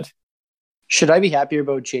pretty good. Should I be happier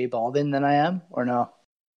about J Balvin than I am, or no?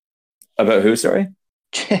 About who? Sorry.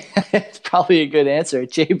 It's probably a good answer.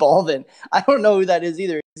 J Balvin. I don't know who that is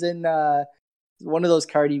either. He's in one of those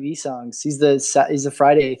Cardi B songs. He's the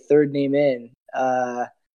Friday third name in. I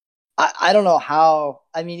don't know how.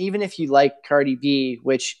 I mean, even if you like Cardi B,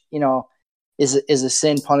 which is a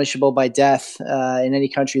sin punishable by death in any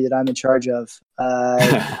country that I'm in charge of,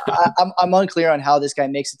 I'm unclear on how this guy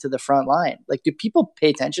makes it to the front line. Like, do people pay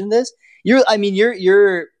attention to this? I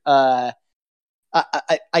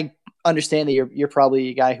understand that you're probably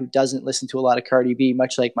a guy who doesn't listen to a lot of Cardi B,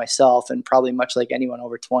 much like myself, and probably much like anyone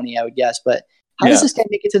over 20, I would guess. But how does this guy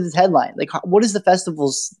make it to this headline? Like, what is the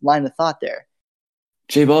festival's line of thought there?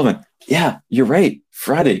 J Balvin. Yeah, you're right.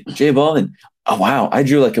 Friday, J Balvin. Oh, wow. I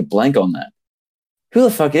drew like a blank on that. Who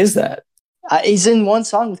the fuck is that? He's in one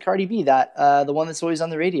song with Cardi B, that the one that's always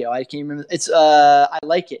on the radio. I can't remember. It's I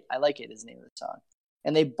Like It. I Like It is the name of the song.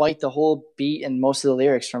 And they bite the whole beat and most of the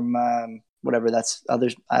lyrics from whatever that's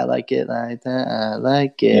others. I like it like that. I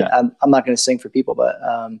like it. Yeah. I'm not going to sing for people, but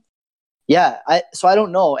so I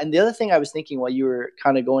don't know. And the other thing I was thinking while you were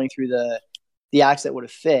kind of going through the acts that would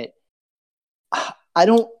have fit,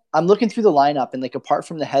 I'm looking through the lineup, and like, apart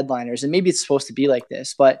from the headliners, and maybe it's supposed to be like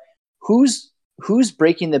this, but who's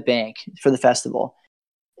breaking the bank for the festival?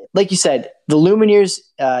 Like you said, the Lumineers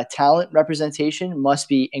talent representation must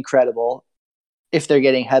be incredible. If they're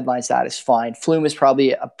getting headline status, fine. Flume is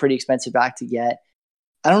probably a pretty expensive act to get.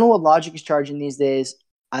 I don't know what Logic is charging these days.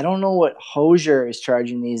 I don't know what Hozier is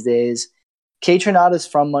charging these days. K Tronada's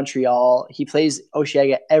from Montreal. He plays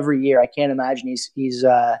Osheaga every year. I can't imagine he's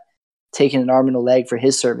taking an arm and a leg for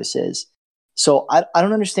his services. So I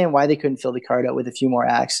don't understand why they couldn't fill the card out with a few more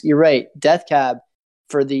acts. You're right. Death Cab,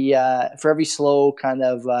 for every slow kind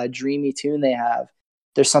of dreamy tune they have,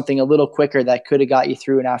 there's something a little quicker that could have got you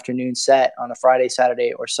through an afternoon set on a Friday,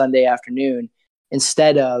 Saturday, or Sunday afternoon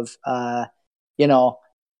instead of, I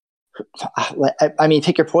mean,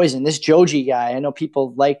 pick your poison. This Joji guy, I know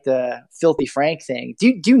people like the Filthy Frank thing.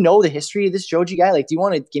 Do you know the history of this Joji guy? Like, do you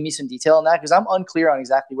want to give me some detail on that? Because I'm unclear on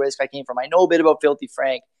exactly where this guy came from. I know a bit about Filthy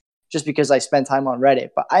Frank just because I spend time on Reddit,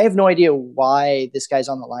 but I have no idea why this guy's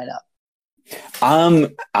on the lineup.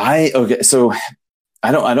 So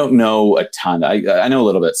I don't know a ton. I know a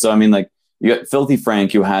little bit. So I mean, like, you got Filthy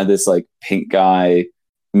Frank, who had this like pink guy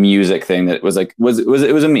music thing that was like it was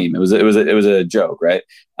a meme. It was a joke, right?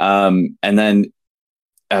 And then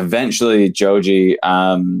eventually Joji,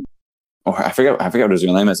 or I forget what his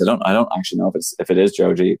real name is. I don't actually know if it is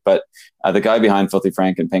Joji, but the guy behind Filthy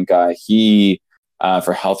Frank and Pink Guy, he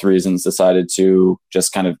for health reasons decided to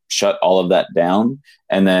just kind of shut all of that down,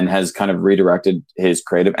 and then has kind of redirected his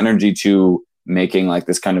creative energy to making like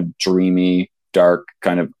this kind of dreamy, dark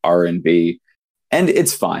kind of R&B, and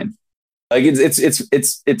it's fine. Like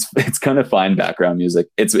it's kind of fine background music.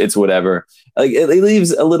 It's whatever. Like it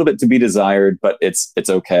leaves a little bit to be desired, but it's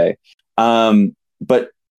okay.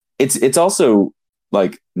 But it's also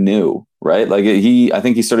like new, right? Like I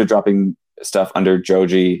think he started dropping stuff under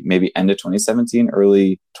Joji maybe end of 2017,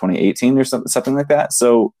 early 2018 or something like that.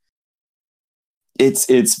 So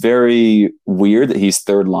it's very weird that he's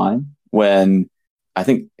third line when I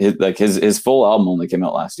think his full album only came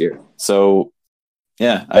out last year. So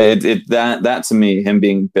yeah, that to me, him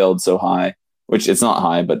being billed so high, which it's not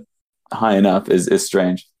high, but high enough, is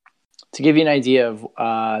strange. To give you an idea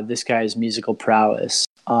of this guy's musical prowess,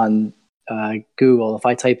 on Google, if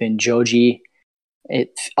I type in Joji,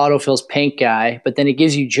 it autofills Pink Guy, but then it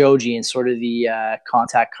gives you Joji in sort of the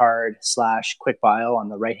contact card / quick bio on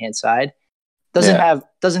the right hand side. Doesn't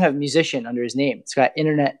have musician under his name. It's got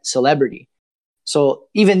internet celebrity. So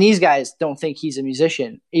even these guys don't think he's a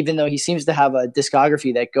musician, even though he seems to have a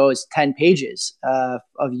discography that goes 10 pages of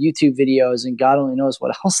YouTube videos, and God only knows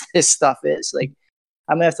what else this stuff is. Like,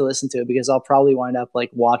 I'm gonna have to listen to it because I'll probably wind up like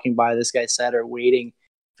walking by this guy's set or waiting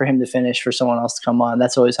for him to finish for someone else to come on.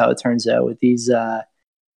 That's always how it turns out with these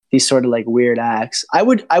sort of like weird acts. I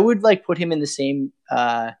would like put him in the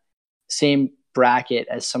same bracket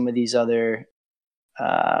as some of these other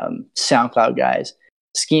SoundCloud guys.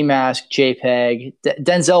 Ski Mask, JPEG.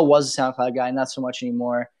 Denzel was a SoundCloud guy, not so much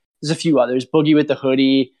anymore. There's a few others. Boogie with the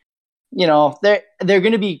Hoodie. You know, they're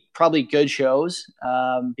going to be probably good shows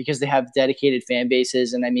because they have dedicated fan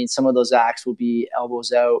bases, and I mean, some of those acts will be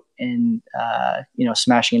elbows out and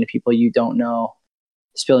smashing into people you don't know,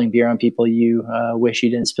 spilling beer on people you wish you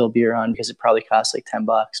didn't spill beer on because it probably costs like $10.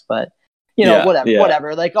 But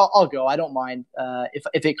whatever. Like I'll go. I don't mind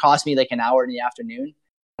if it costs me like an hour in the afternoon.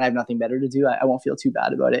 I have nothing better to do, I won't feel too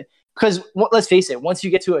bad about it. Because let's face it, once you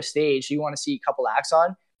get to a stage you want to see a couple acts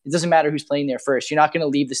on, it doesn't matter who's playing there first. You're not going to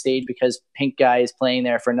leave the stage because Pink Guy is playing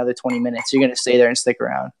there for another 20 minutes. You're going to stay there and stick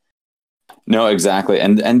around. No, exactly.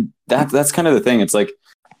 And that's kind of the thing. It's like,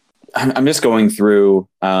 I'm just going through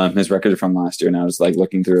his record from last year, and I was like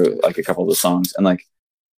looking through like a couple of the songs, and like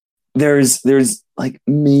there's like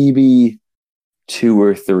maybe 2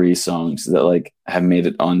 or 3 songs that like have made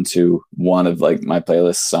it onto one of like my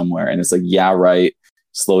playlists somewhere, and it's like Yeah Right,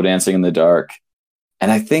 Slow Dancing in the Dark,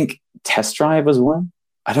 and I think Test Drive was one.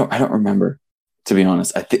 I don't remember, to be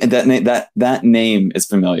honest. I think that name is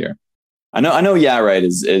familiar. I know Yeah Right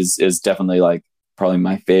is definitely like probably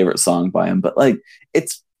my favorite song by him, but like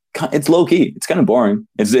it's low key. It's kind of boring.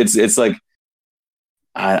 It's like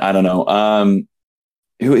I don't know.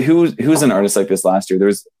 Who's an artist like this last year? There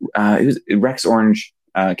was Rex Orange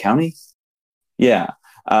County. Yeah.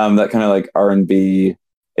 That kind of like R&B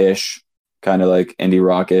ish, kind of like indie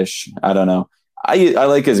rock ish. I don't know. I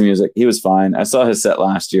like his music. He was fine. I saw his set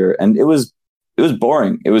last year, and it was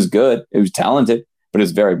boring. It was good. It was talented, but it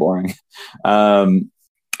was very boring. And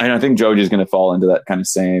I think Joji's going to fall into that kind of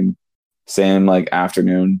same like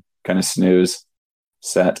afternoon kind of snooze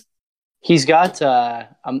set. He's got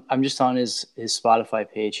I'm just on his Spotify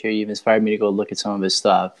page here. You've inspired me to go look at some of his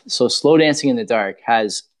stuff. So Slow Dancing in the Dark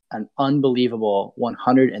has an unbelievable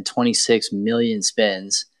 126 million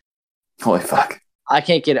spins. Holy fuck. I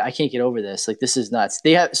can't get over this. Like, this is nuts.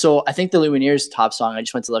 So I think the Lumineers top song, I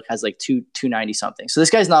just went to look, has like 290 something. So this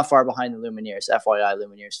guy's not far behind the Lumineers. FYI,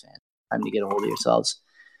 Lumineers fan. Time to get a hold of yourselves.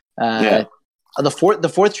 The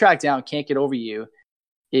fourth track down, Can't Get Over You.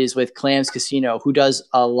 is with Clams Casino, who does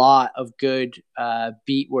a lot of good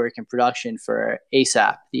beat work and production for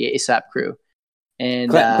ASAP, the ASAP crew.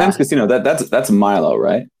 And Clams Casino, that's Milo,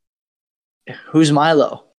 right? Who's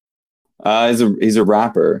Milo? He's a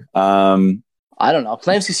rapper. I don't know.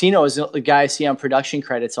 Clams Casino is the guy I see on production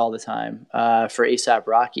credits all the time for ASAP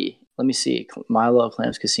Rocky. Let me see. Milo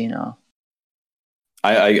Clams Casino.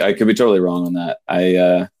 I could be totally wrong on that.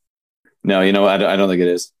 No, you know, I don't think it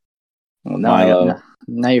is. Well,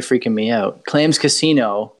 now you're freaking me out. Clams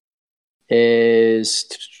Casino is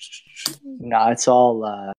it's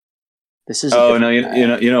all. This is. Oh no,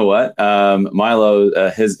 you know what?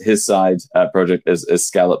 Milo, his side project is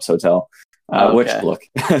Scallops Hotel, okay. Which look,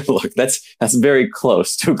 that's very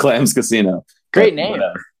close to Clams Casino. Great name.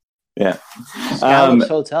 Whatever. Yeah. Scallops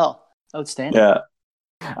Hotel. Outstanding. Yeah.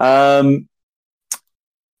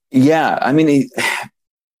 Yeah. I mean,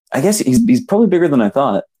 I guess he's probably bigger than I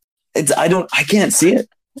thought. I can't see it.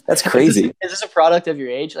 That's crazy. Is this a product of your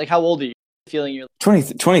age? Like, how old are you? Feeling you're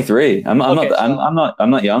 23. I'm not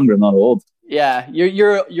young, but I'm not old. Yeah,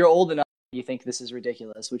 you're old enough. You think this is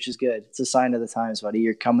ridiculous, which is good. It's a sign of the times, buddy.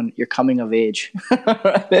 You're coming of age.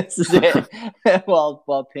 This is it.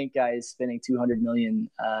 While Pink Guy is spinning 200 million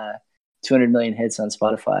hits on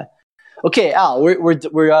Spotify. Okay, Al,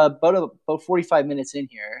 we're about 45 minutes in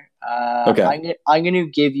here. Okay, I'm going to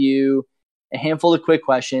give you a handful of quick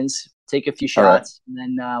questions. Take a few shots, right,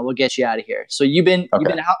 and then we'll get you out of here. So you've been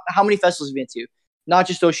how many festivals have you been to? Not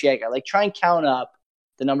just Osheaga. Like, try and count up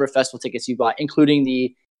the number of festival tickets you bought, including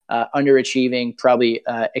the underachieving, probably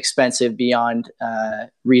expensive beyond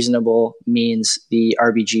reasonable means, the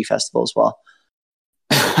RBG festival as well.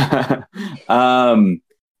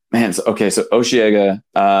 Man, so Osheaga.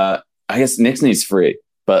 I guess Nixony's free,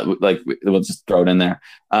 but like we'll just throw it in there.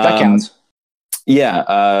 That counts.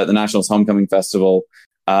 Yeah, the Nationals Homecoming Festival.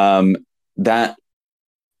 That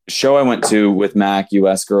show I went to with Mac,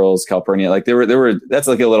 US Girls, Calpurnia, like there were that's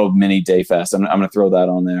like a little mini day fest. I'm gonna throw that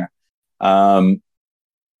on there.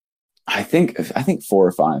 I think 4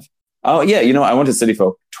 or 5. Oh yeah, you know, I went to City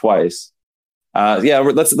Folk twice. Yeah,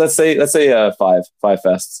 let's say 5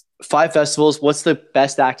 fests. 5 festivals. What's the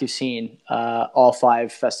best act you've seen? All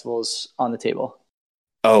 5 festivals on the table.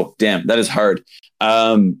 Oh damn, that is hard.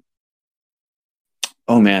 Oh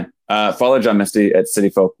man. Father John Misty at City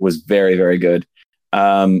Folk was very, very good.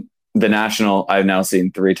 The National I've now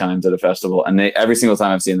seen 3 times at a festival, and every single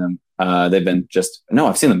time I've seen them, they've been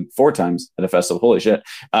I've seen them 4 times at a festival. Holy shit!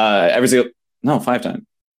 5 times.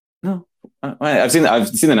 No, I've seen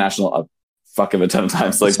the National a fuck of a ton of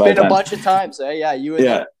times. Like it's been a bunch of times. Yeah, you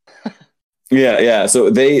and yeah, yeah. So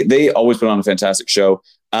they always put on a fantastic show.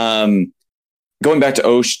 Going back to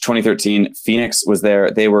Osh 2013, Phoenix was there.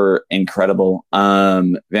 They were incredible.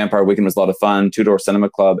 Vampire Weekend was a lot of fun. Two Door Cinema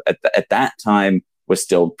Club at that time was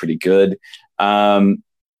still pretty good. That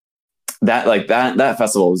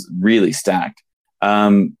festival was really stacked.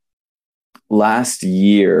 Last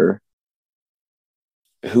year,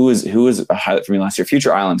 who was a highlight for me last year?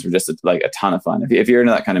 Future Islands were just a ton of fun. If you're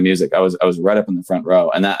into that kind of music, I was right up in the front row,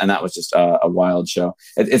 and that was just a wild show.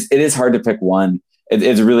 It is hard to pick one.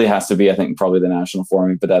 It really has to be, I think, probably the National for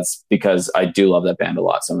me, but that's because I do love that band a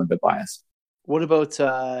lot, so I'm a bit biased. What about,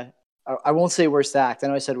 I won't say worst act. I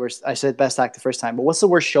know I said best act the first time, but what's the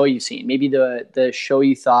worst show you've seen? Maybe the show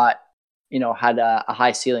you thought, had a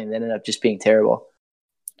high ceiling that ended up just being terrible.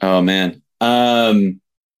 Oh, man. I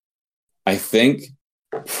think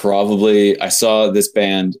probably I saw this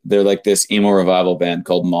band. They're like this emo revival band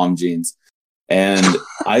called Mom Jeans. And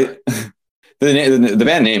The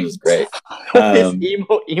band name is great.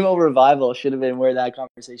 Emo revival should have been where that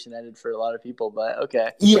conversation ended for a lot of people, but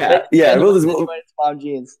okay. Yeah. It's Mom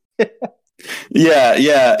Jeans.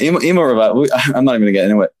 yeah. Emo revival. I'm not even gonna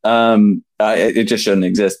get into it. It just shouldn't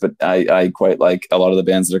exist, but I quite like a lot of the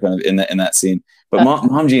bands that are kind of in that scene. But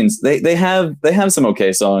Mom Jeans, they have some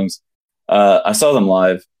okay songs. I saw them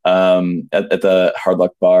live at the Hard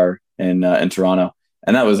Luck Bar in Toronto.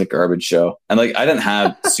 And that was a garbage show. And like, I didn't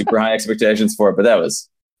have super high expectations for it, but that was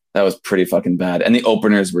pretty fucking bad. And the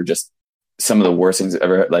openers were just some of the worst things I've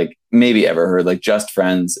ever heard. Like Just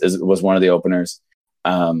Friends was one of the openers.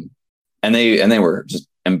 And they were just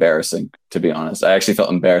embarrassing, to be honest. I actually felt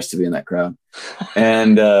embarrassed to be in that crowd.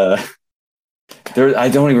 And I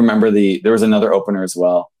don't even remember there was another opener as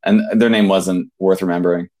well. And their name wasn't worth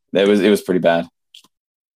remembering. It was pretty bad.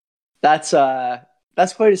 That's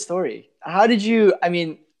quite a story. How did you? I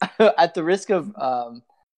mean, at the risk of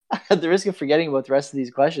forgetting about the rest of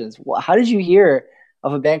these questions, how did you hear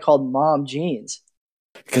of a band called Mom Jeans?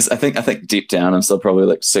 Because I think deep down I'm still probably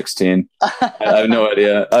like 16. I have no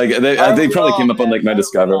idea. They probably came up on like my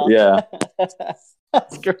Discover. Yeah.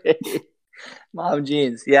 That's great. Mom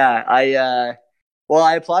jeans. Yeah, well,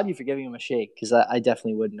 I applaud you for giving him a shake because I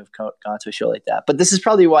definitely wouldn't have gone to a show like that. But this is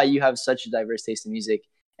probably why you have such a diverse taste in music,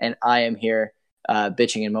 and I am here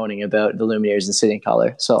bitching and moaning about the Lumineers and City and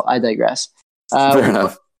Color. So I digress. Fair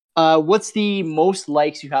enough. What's the most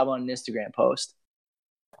likes you have on an Instagram post?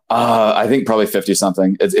 I think probably 50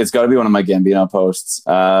 something. It's got to be one of my Gambino posts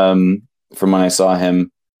from when I saw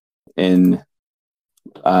him in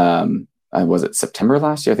was it September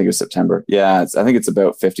last year? I think it was September. Yeah, I think it's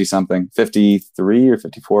about 50 something, 53 or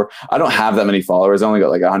 54. I don't have that many followers. I only got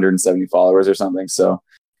like 170 followers or something. So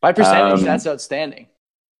by percentage, that's outstanding.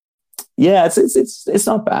 Yeah, it's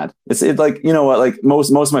not bad. It's like, you know what, like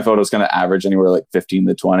most of my photos kind of average anywhere like 15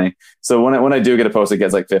 to 20. So when I do get a post that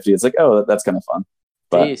gets like 50, it's like, oh, that's kind of fun.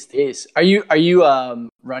 Jeez. Are you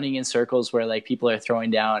running in circles where like people are throwing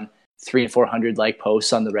down 300 and 400 like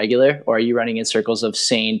posts on the regular, or are you running in circles of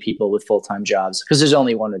sane people with full-time jobs? Because there's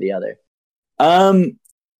only one or the other.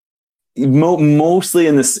 Mostly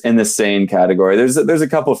in the sane category. There's a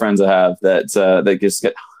couple of friends I have that just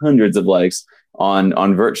get hundreds of likes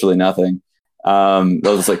on virtually nothing.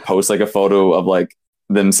 They'll just like post like a photo of like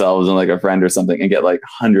themselves and like a friend or something and get like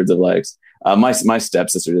hundreds of likes. My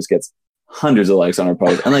stepsister just gets hundreds of likes on her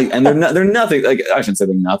post, and they're nothing, like, I shouldn't say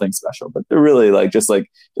they're nothing special, but they're really like just like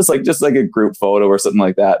a group photo or something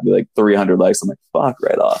like that. Be like 300 likes. I'm like, fuck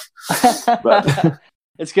right off. But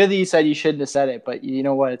it's good that you said you shouldn't have said it, but you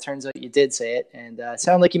know what? It turns out you did say it, and it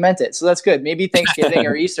sounded like you meant it. So that's good. Maybe Thanksgiving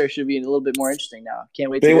or Easter should be a little bit more interesting now. Can't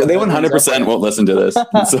wait. They 100% won't listen to this.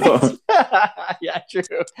 So yeah, true.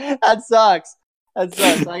 That sucks. I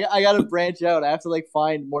got to branch out. I have to like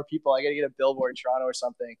find more people. I got to get a billboard in Toronto or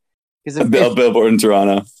something. A billboard in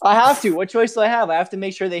Toronto. I have to. What choice do I have? I have to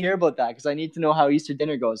make sure they hear about that because I need to know how Easter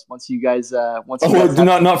dinner goes. Not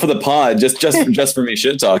for the pod. Just for me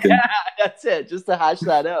shit talking. Yeah, that's it. Just to hash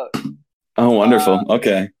that out. Oh, wonderful.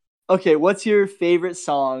 Okay. What's your favorite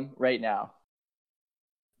song right now?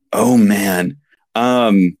 Oh man,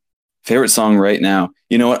 favorite song right now.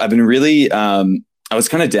 You know what? I've been really. I was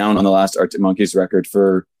kind of down on the last Arctic Monkeys record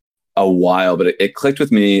for a while, but it clicked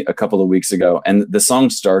with me a couple of weeks ago. And the song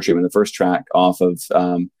Star Treatment, the first track off of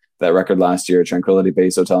that record last year, Tranquility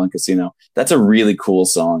Base Hotel and Casino, that's a really cool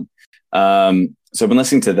song. So I've been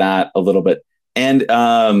listening to that a little bit. And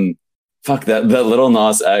that Little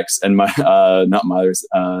Nas X and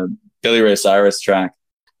Billy Ray Cyrus track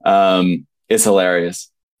is hilarious.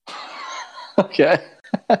 Okay.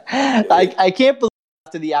 I can't believe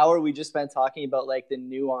after the hour we just spent talking about like the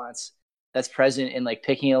nuance that's present in like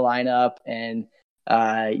picking a lineup and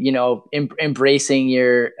embracing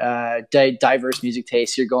your diverse music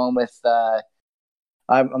taste. You're going with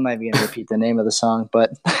I'm not even gonna repeat the name of the song,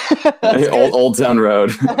 but Old Town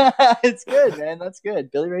Road. It's good, man. That's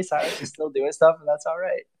good. Billy Ray Cyrus is still doing stuff, and that's all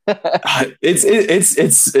right.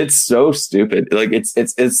 It's so stupid. Like it's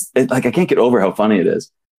like I can't get over how funny it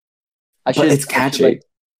is. It's catchy.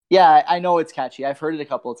 Yeah, I know it's catchy. I've heard it a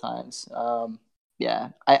couple of times. Yeah,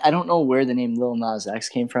 I don't know where the name Lil Nas X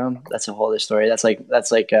came from. That's a whole other story. That's like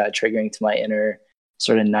triggering to my inner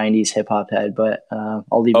sort of 90s hip hop head. But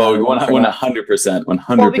I'll leave. Oh,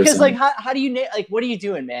 100%. Well, because like, how do you like? What are you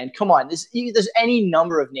doing, man? Come on, there's any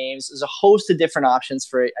number of names. There's a host of different options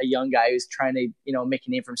for a young guy who's trying to make a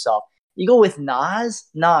name for himself. You go with Nas,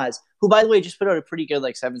 who by the way just put out a pretty good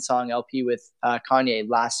like 7-song LP with Kanye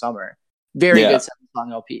last summer. Very good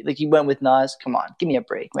 7-song LP. Like you went with Nas. Come on, give me a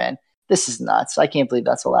break, man. This is nuts. I can't believe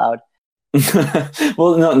that's allowed.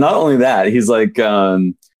 Well, no, not only that, he's like,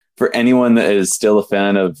 for anyone that is still a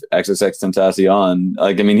fan of XXXTentacion,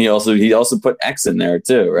 like, I mean, he also put X in there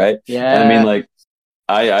too, right? Yeah. And I mean, like,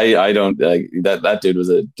 I don't like that dude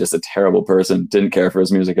was just a terrible person. Didn't care for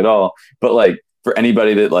his music at all. But like, for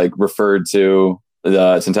anybody that like referred to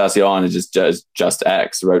Tentacion as just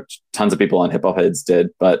X, right? Tons of people on Hip Hop Heads did,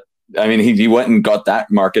 but I mean, he went and got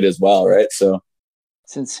that market as well, right? So.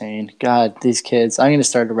 It's insane. God, these kids. I'm going to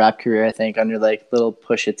start a rap career, I think, under like little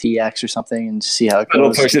Pusha TX or something and see how it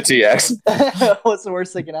goes. Little Pusha TX. What's the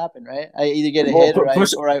worst that can happen, right? I either get a hit or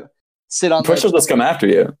I sit on Pusha will just come after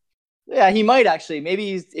you. Yeah, he might actually. Maybe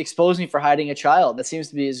he's exposed me for hiding a child. That seems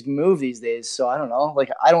to be his move these days. So I don't know. Like,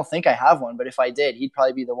 I don't think I have one, but if I did, he'd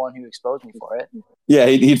probably be the one who exposed me for it. Yeah,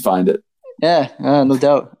 he'd find it. Yeah, no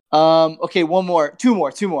doubt. Okay, two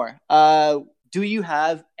more. Do you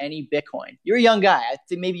have any Bitcoin? You're a young guy. I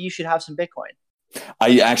think maybe you should have some Bitcoin.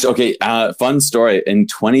 Fun story. In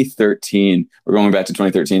 2013, we're going back to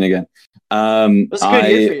 2013 again. It was a good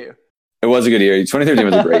year for you. It was a good year. 2013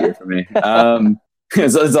 was a great year for me.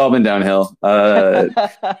 It's all been downhill. I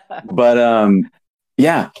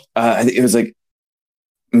think it was like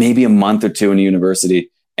maybe a month or two in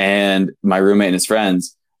university, and my roommate and his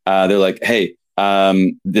friends, they're like, hey,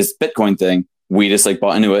 this Bitcoin thing, we just like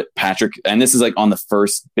bought into it. Patrick, and this is like on the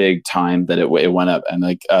first big time that it went up. And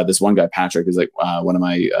like this one guy, Patrick, is like one of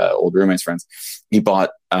my old roommate's friends. He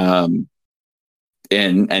bought in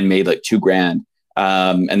and made like $2,000.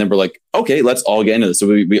 And then we're like, okay, let's all get into this. So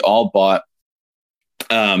we all bought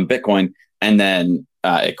Bitcoin, and then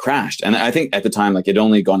it crashed. And I think at the time, like, it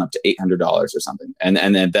only gone up to $800 or something. And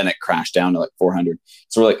then it crashed down to like 400.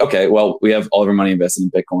 So we're like, okay, well, we have all of our money invested in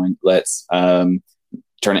Bitcoin. Let's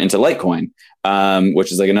turn it into Litecoin,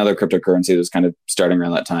 which is like another cryptocurrency that was kind of starting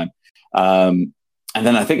around that time. And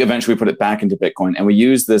then I think eventually we put it back into Bitcoin, and we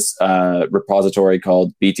used this repository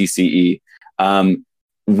called BTCE,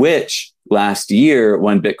 which last year,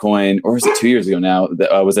 when Bitcoin, or was it 2 years ago now,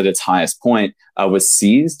 was at its highest point, was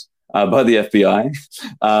seized by the FBI.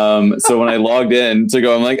 So when I logged in to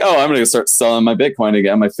go, I'm like, oh, I'm going to start selling my Bitcoin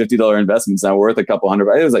again. My $50 investment's now worth a couple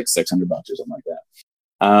hundred. It was like $600 or something like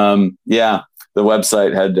that. Yeah, the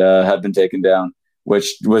website had been taken down,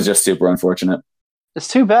 which was just super unfortunate. It's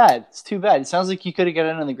too bad. It's too bad. It sounds like you could have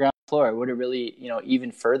gotten on the ground floor. It would have really,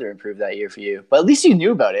 even further improved that year for you. But at least you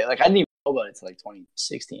knew about it. Like, I didn't even know about it until like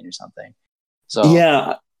 2016 or something. So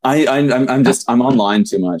yeah, I'm online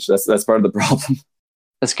too much. That's part of the problem.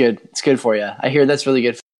 That's good. It's good for you. I hear that's really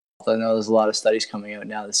good. I know there's a lot of studies coming out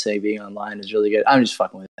now that say being online is really good. I'm just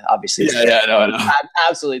fucking with it. Obviously, I know.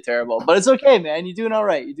 Absolutely terrible, but it's okay, man. You're doing all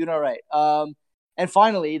right. And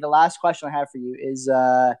finally, the last question I have for you is,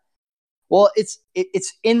 well, it's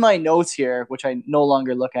in my notes here, which I no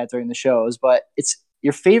longer look at during the shows, but it's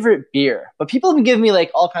your favorite beer. But people have been giving me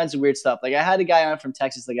like all kinds of weird stuff. Like, I had a guy on from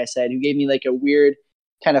Texas, like I said, who gave me like a weird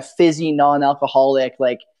kind of fizzy, non-alcoholic,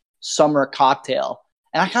 like summer cocktail.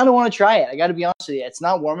 And I kind of want to try it. I got to be honest with you. It's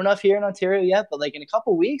not warm enough here in Ontario yet, but like in a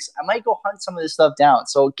couple weeks, I might go hunt some of this stuff down.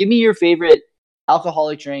 So give me your favorite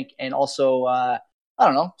alcoholic drink, and also, I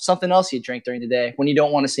don't know, something else you drink during the day when you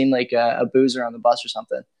don't want to seem like a boozer on the bus or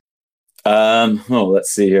something. Let's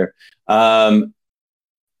see here. My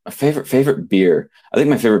favorite beer. I think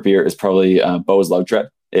my favorite beer is probably Bo's Love Tread.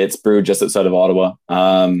 It's brewed just outside of Ottawa,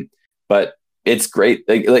 but it's great.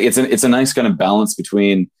 Like it's a nice kind of balance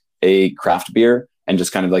between a craft beer and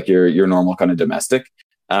just kind of like your normal kind of domestic.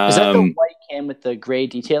 Is that the white can with the gray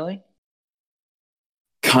detailing?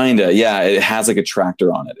 Kinda, yeah. It has like a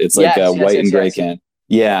tractor on it. It's like a white and gray can.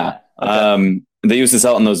 Yeah. Okay. They used to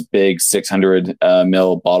sell it in those big 600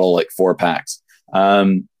 mil bottle, like 4-packs. Now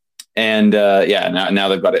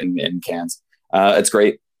they've got it in cans. It's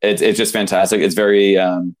great. It's just fantastic. It's very, I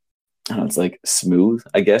don't know, it's like smooth,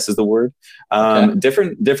 I guess is the word. Okay.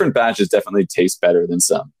 Different batches definitely taste better than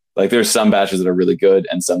some. Like, there's some batches that are really good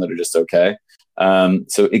and some that are just okay.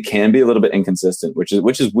 So it can be a little bit inconsistent, which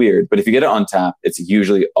is weird. But if you get it on tap, it's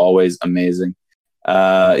usually always amazing.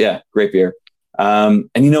 Great beer. And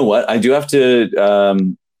you know what? I do have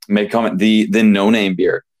to make a comment. The No Name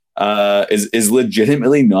beer is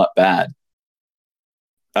legitimately not bad.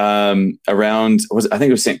 I think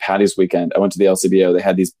it was St. Paddy's weekend. I went to the LCBO. They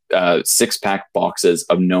had these 6-pack boxes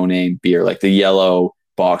of No Name beer, like the yellow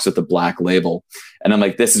box with the black label. And I'm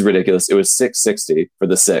like, this is ridiculous. It was $6.60 for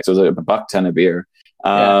the 6. It was like $1.10 a beer.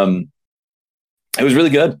 It was really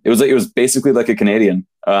good. It was basically like a Canadian,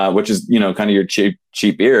 which is, kind of your cheap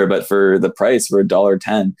beer, but for the price, for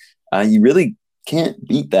 $1.10, you really can't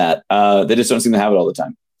beat that. They just don't seem to have it all the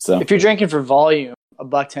time. So if you're drinking for volume,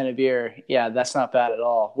 $1.10 a beer, yeah, that's not bad at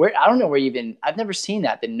all. I don't know where I've never seen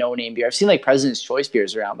the No Name beer. I've seen like President's Choice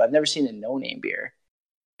beers around, but I've never seen the No Name beer.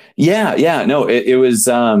 Yeah. No, it was,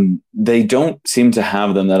 they don't seem to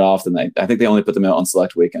have them that often. I think they only put them out on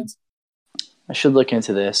select weekends. I should look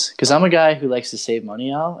into this because I'm a guy who likes to save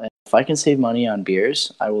money, Al. And if I can save money on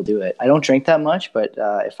beers, I will do it. I don't drink that much, but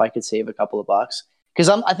if I could save a couple of bucks, because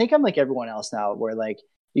I think I'm like everyone else now, where like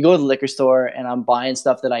you go to the liquor store and I'm buying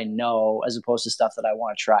stuff that I know as opposed to stuff that I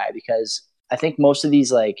want to try. Because I think most of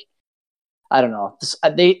these, like, I don't know,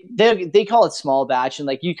 they call it small batch, and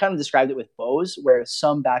like you kind of described it with Bo's, where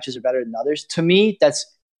some batches are better than others. To me, that's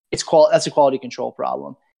a quality control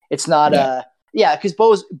problem. It's not because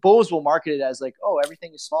Bo's will market it as like, oh,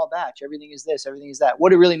 everything is small batch, everything is this, everything is that.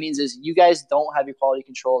 What it really means is you guys don't have your quality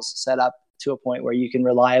controls set up to a point where you can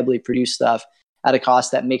reliably produce stuff at a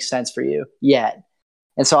cost that makes sense for you yet.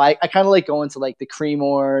 And so I kind of like going to like the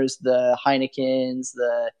Creamores, the Heinekens,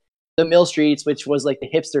 the Mill Streets, which was like the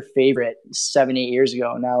hipster favorite 7-8 years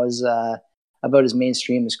ago, now is about as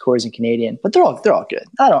mainstream as Coors and Canadian. But they're all good.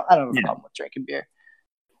 I don't have a problem with drinking beer.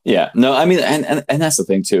 Yeah, no, I mean, and that's the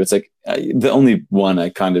thing too. It's like the only one I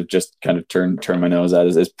kind of turn my nose at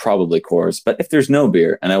is probably Coors. But if there's no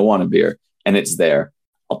beer and I want a beer and it's there,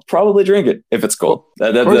 I'll probably drink it if it's cold.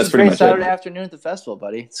 That's It's pretty great much Saturday it. afternoon at the festival,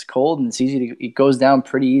 buddy. It's cold and it's easy to. It goes down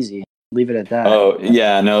pretty easy. Leave it at that. Oh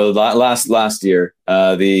yeah, no. Last year,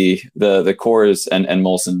 the Coors and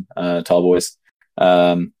Molson tall boys,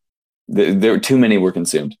 there were too many were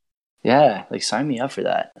consumed. Yeah, like sign me up for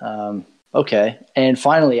that. Okay, and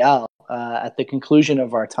finally, Al, at the conclusion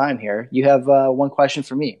of our time here, you have one question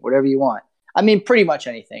for me. Whatever you want. I mean, pretty much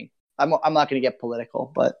anything. I'm not going to get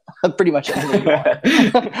political, but pretty much anything you want.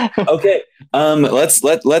 Okay.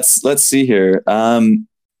 Let's see here.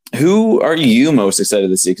 Who are you most excited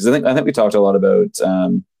to see? Because I think we talked a lot about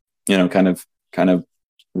kind of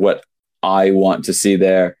what I want to see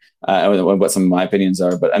there, what some of my opinions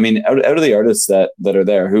are. But I mean, out of the artists that are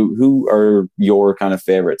there, who are your kind of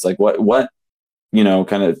favorites? Like what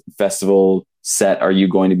kind of festival set are you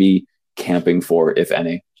going to be camping for, if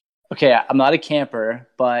any? Okay, I'm not a camper,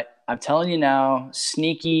 but I'm telling you now,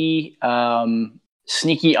 sneaky undercard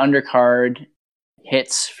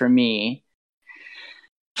hits for me.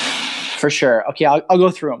 For sure. Okay, I'll go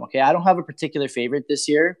through them. Okay, I don't have a particular favorite this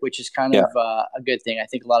year, which is kind of a good thing. I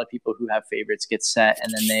think a lot of people who have favorites get set,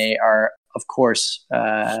 and then they are, of course,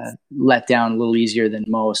 let down a little easier than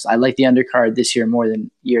most. I like the undercard this year more than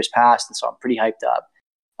years past, and so I'm pretty hyped up.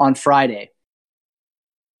 On Friday,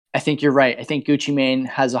 I think you're right. I think Gucci Mane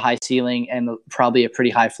has a high ceiling and probably a pretty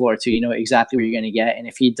high floor too. You know exactly what you're going to get. And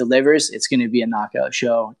if he delivers, it's going to be a knockout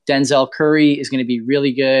show. Denzel Curry is going to be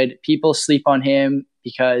really good. People sleep on him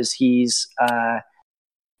because he's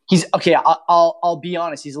okay. I'll be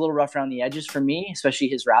honest. He's a little rough around the edges for me, especially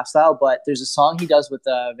his rap style. But there's a song he does with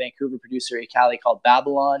the Vancouver producer Akali called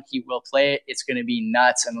Babylon. He will play it. It's going to be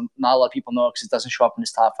nuts. And not a lot of people know because it doesn't show up in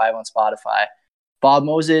his top 5 on Spotify. Bob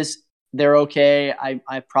Moses, they're okay.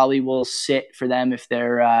 I probably will sit for them if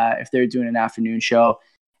they're doing an afternoon show.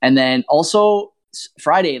 And then also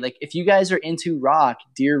Friday, like if you guys are into rock,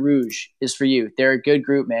 Deer Rouge is for you. They're a good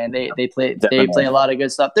group, man. They play a lot of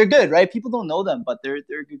good stuff. They're good, right? People don't know them, but they're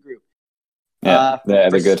a good group. Yeah,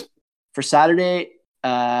 they're good. For Saturday,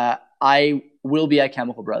 I will be at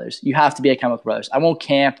Chemical Brothers. You have to be at Chemical Brothers. I won't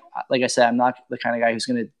camp. Like I said, I'm not the kind of guy who's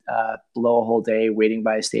going to blow a whole day waiting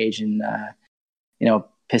by a stage and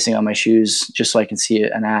pissing on my shoes just so I can see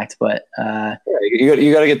an act. But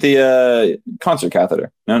you got to get the concert catheter.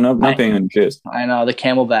 No, not being on your shoes. I know, the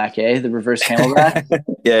Camelback, the reverse Camelback.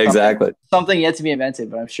 Yeah, exactly. Something yet to be invented,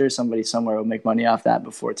 but I'm sure somebody somewhere will make money off that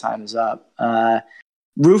before time is up.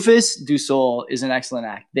 Rufus Du Sol is an excellent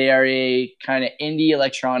act. They are a kind of indie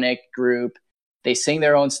electronic group. They sing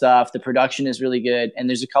their own stuff. The production is really good, and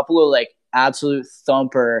there's a couple of like absolute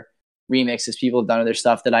thumper remixes people have done of their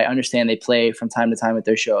stuff that I understand they play from time to time at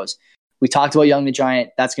their shows. We talked about Young the Giant.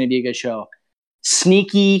 That's going to be a good show.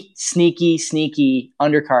 Sneaky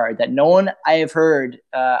undercard that no one I have heard.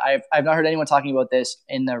 I've not heard anyone talking about this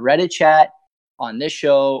in the Reddit chat, on this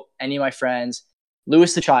show, any of my friends.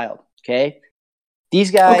 Louis the Child. Okay.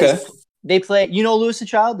 These guys, They play, Louis the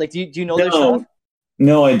Child? Like, do you know their stuff?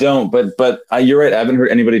 No, I don't. But you're right. I haven't heard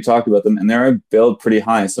anybody talk about them, and they're billed pretty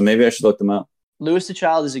high. So maybe I should look them up. Louis the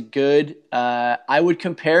Child is a good, I would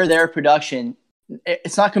compare their production.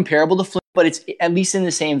 It's not comparable to Flip, but it's at least in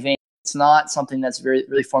the same vein. It's not something that's very,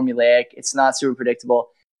 really formulaic. It's not super predictable.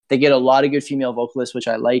 They get a lot of good female vocalists, which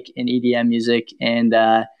I like in EDM music. And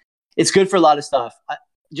it's good for a lot of stuff.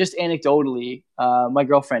 Just anecdotally, my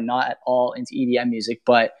girlfriend, not at all into EDM music,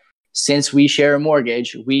 but since we share a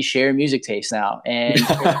mortgage, we share music taste now. And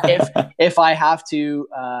if I have to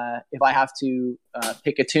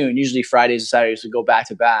pick a tune, usually Fridays and Saturdays we go back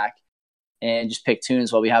to back and just pick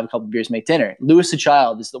tunes while we have a couple of beers, make dinner. Louis the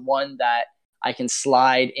Child is the one that I can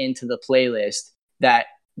slide into the playlist that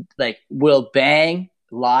like will bang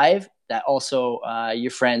live. That also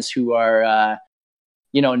your friends who are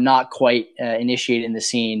not quite initiated in the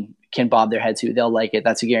scene can bob their head to. They'll like it.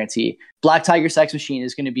 That's a guarantee. Black Tiger Sex Machine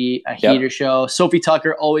is going to be a heater show. Sophie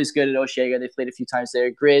Tucker, always good at Osheaga. They played a few times there.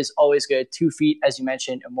 Grizz, always good. 2 Feet, as you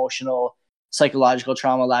mentioned, emotional, psychological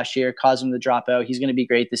trauma last year caused him to drop out. He's going to be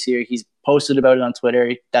great this year. He's posted about it on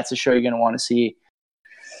Twitter. That's a show you're going to want to see.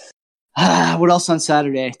 What else on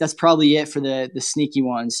Saturday? That's probably it for the sneaky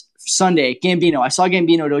ones. Sunday, Gambino. I saw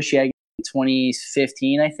Gambino at Osheaga in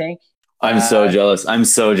 2015, I think. I'm so jealous. I'm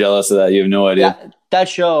so jealous of that. You have no idea. That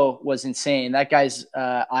show was insane. That guy's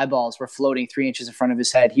eyeballs were floating 3 inches in front of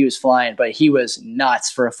his head. He was flying, but he was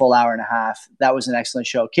nuts for a full hour and a half. That was an excellent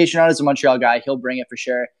show. Kaytranada is a Montreal guy. He'll bring it for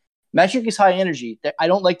sure. Metric is high energy. I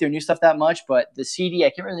don't like their new stuff that much, but the CD, I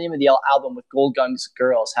can't remember the name of the album with Gold Guns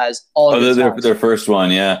Girls, has all of their first one,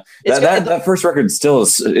 yeah. That first record still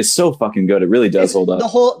is so fucking good. It really does hold up. The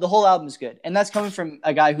whole album is good, and that's coming from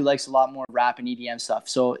a guy who likes a lot more rap and EDM stuff.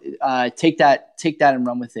 So take that and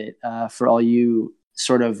run with it for all you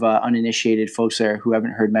sort of uninitiated folks there who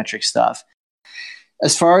haven't heard Metric stuff.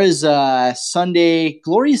 As far as Sunday,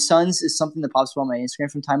 Glorious Sons is something that pops up on my Instagram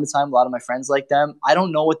from time to time. A lot of my friends like them. I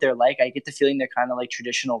don't know what they're like. I get the feeling they're kind of like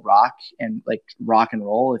traditional rock and like rock and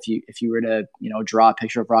roll. If you were to draw a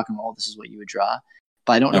picture of rock and roll, this is what you would draw.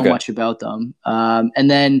 But I don't know much about them. And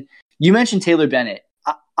then you mentioned Taylor Bennett.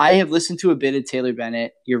 I have listened to a bit of Taylor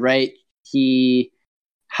Bennett. You're right. He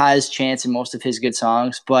has chance in most of his good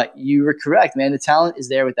songs, but you were correct, man. The talent is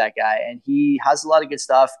there with that guy, and he has a lot of good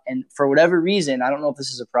stuff. And for whatever reason, I don't know if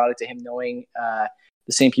this is a product of him knowing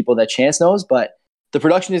the same people that Chance knows, but the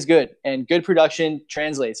production is good, and good production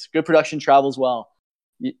translates. Good production travels well.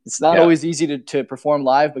 It's not always easy to perform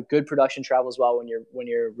live, but good production travels well when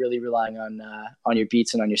you're really relying on your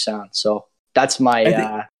beats and on your sound. So that's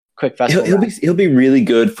my quick festival. He'll be really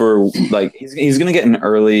good for like he's gonna get an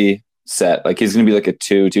early set. Like he's gonna be like a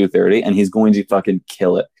 2:30, and he's going to fucking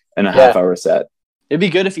kill it in a half-hour set. It'd be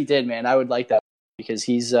good if he did, man. I would like that because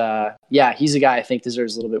he's a guy I think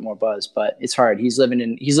deserves a little bit more buzz, but it's hard. He's living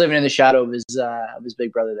in the shadow of his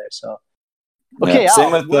big brother there. So okay,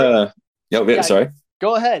 same with the. Sorry.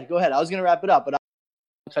 Go ahead. I was gonna wrap it up, but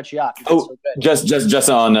I'll cut you off. Just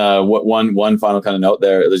on one final kind of note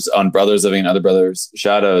there. There's on Brothers Living in Other Brothers'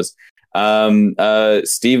 Shadows.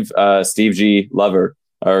 Steve G. Lover.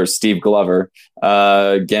 Or Steve Glover,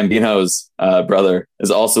 Gambino's brother,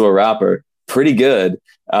 is also a rapper. Pretty good.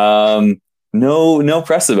 No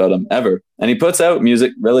press about him ever, and he puts out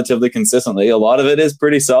music relatively consistently. A lot of it is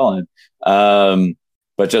pretty solid.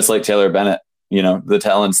 But just like Taylor Bennett, the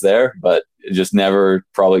talent's there, but just never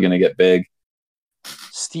probably going to get big.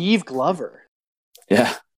 Steve Glover.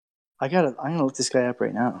 Yeah, I'm gonna look this guy up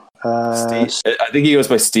right now. I think he goes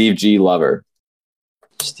by Steve G. Lover.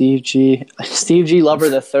 Steve G. Lover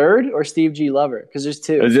the third, or Steve G. Lover? Because there's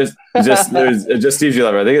two. There's Steve G.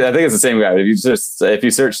 Lover. I think it's the same guy. If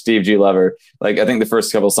you search Steve G. Lover, like I think the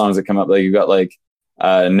first couple songs that come up, like you've got like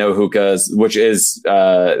No Hookahs, which has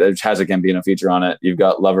a Gambino feature on it. You've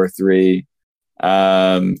got Lover 3,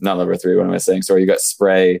 not Lover 3. What am I saying? Sorry, you got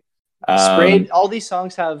Spray. Spray. All these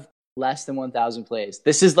songs have less than 1,000 plays.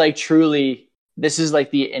 This is like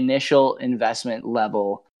the initial investment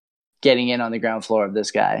level. Getting in on the ground floor of this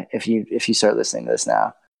guy. If you start listening to this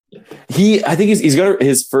now, I think he's got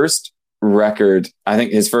his first record. I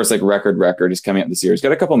think his first like record is coming out this year. He's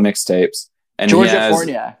got a couple mixtapes, and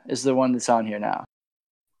Georgia is the one that's on here now.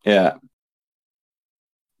 Yeah.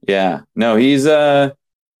 No, he's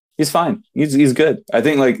fine. He's good. I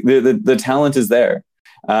think like the talent is there.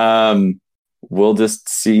 We'll just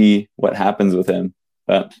see what happens with him,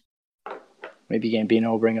 but. Maybe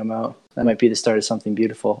Gambino will bring him out. That might be the start of something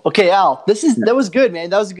beautiful. Okay, Al, that was good, man.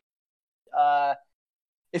 That was good.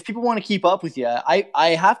 If people want to keep up with you, I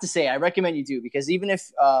have to say I recommend you do, because even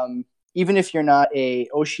if you're not a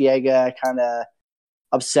Osheaga kind of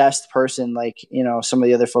obsessed person like some of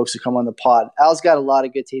the other folks who come on the pod, Al's got a lot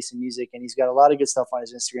of good taste in music, and he's got a lot of good stuff on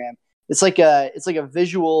his Instagram. It's like a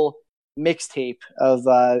visual mixtape of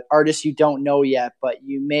artists you don't know yet, but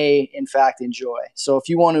you may in fact enjoy. So if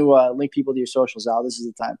you want to link people to your socials, Al, this is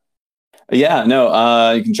the time. Yeah,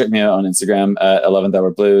 no, you can check me out on Instagram at 11th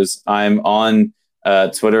Hour Blues. I'm on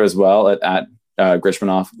Twitter as well at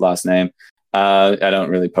Grishmanoff, last name. I don't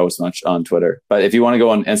really post much on Twitter, but if you want to go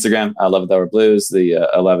on Instagram, 11th Hour Blues, the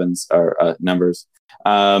 11s are numbers.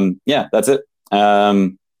 Yeah, that's it.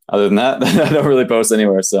 Other than that, I don't really post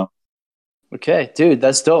anywhere. So. Okay, dude,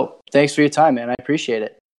 that's dope. Thanks for your time, man. I appreciate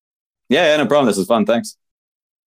it. Yeah, no problem. This was fun. Thanks.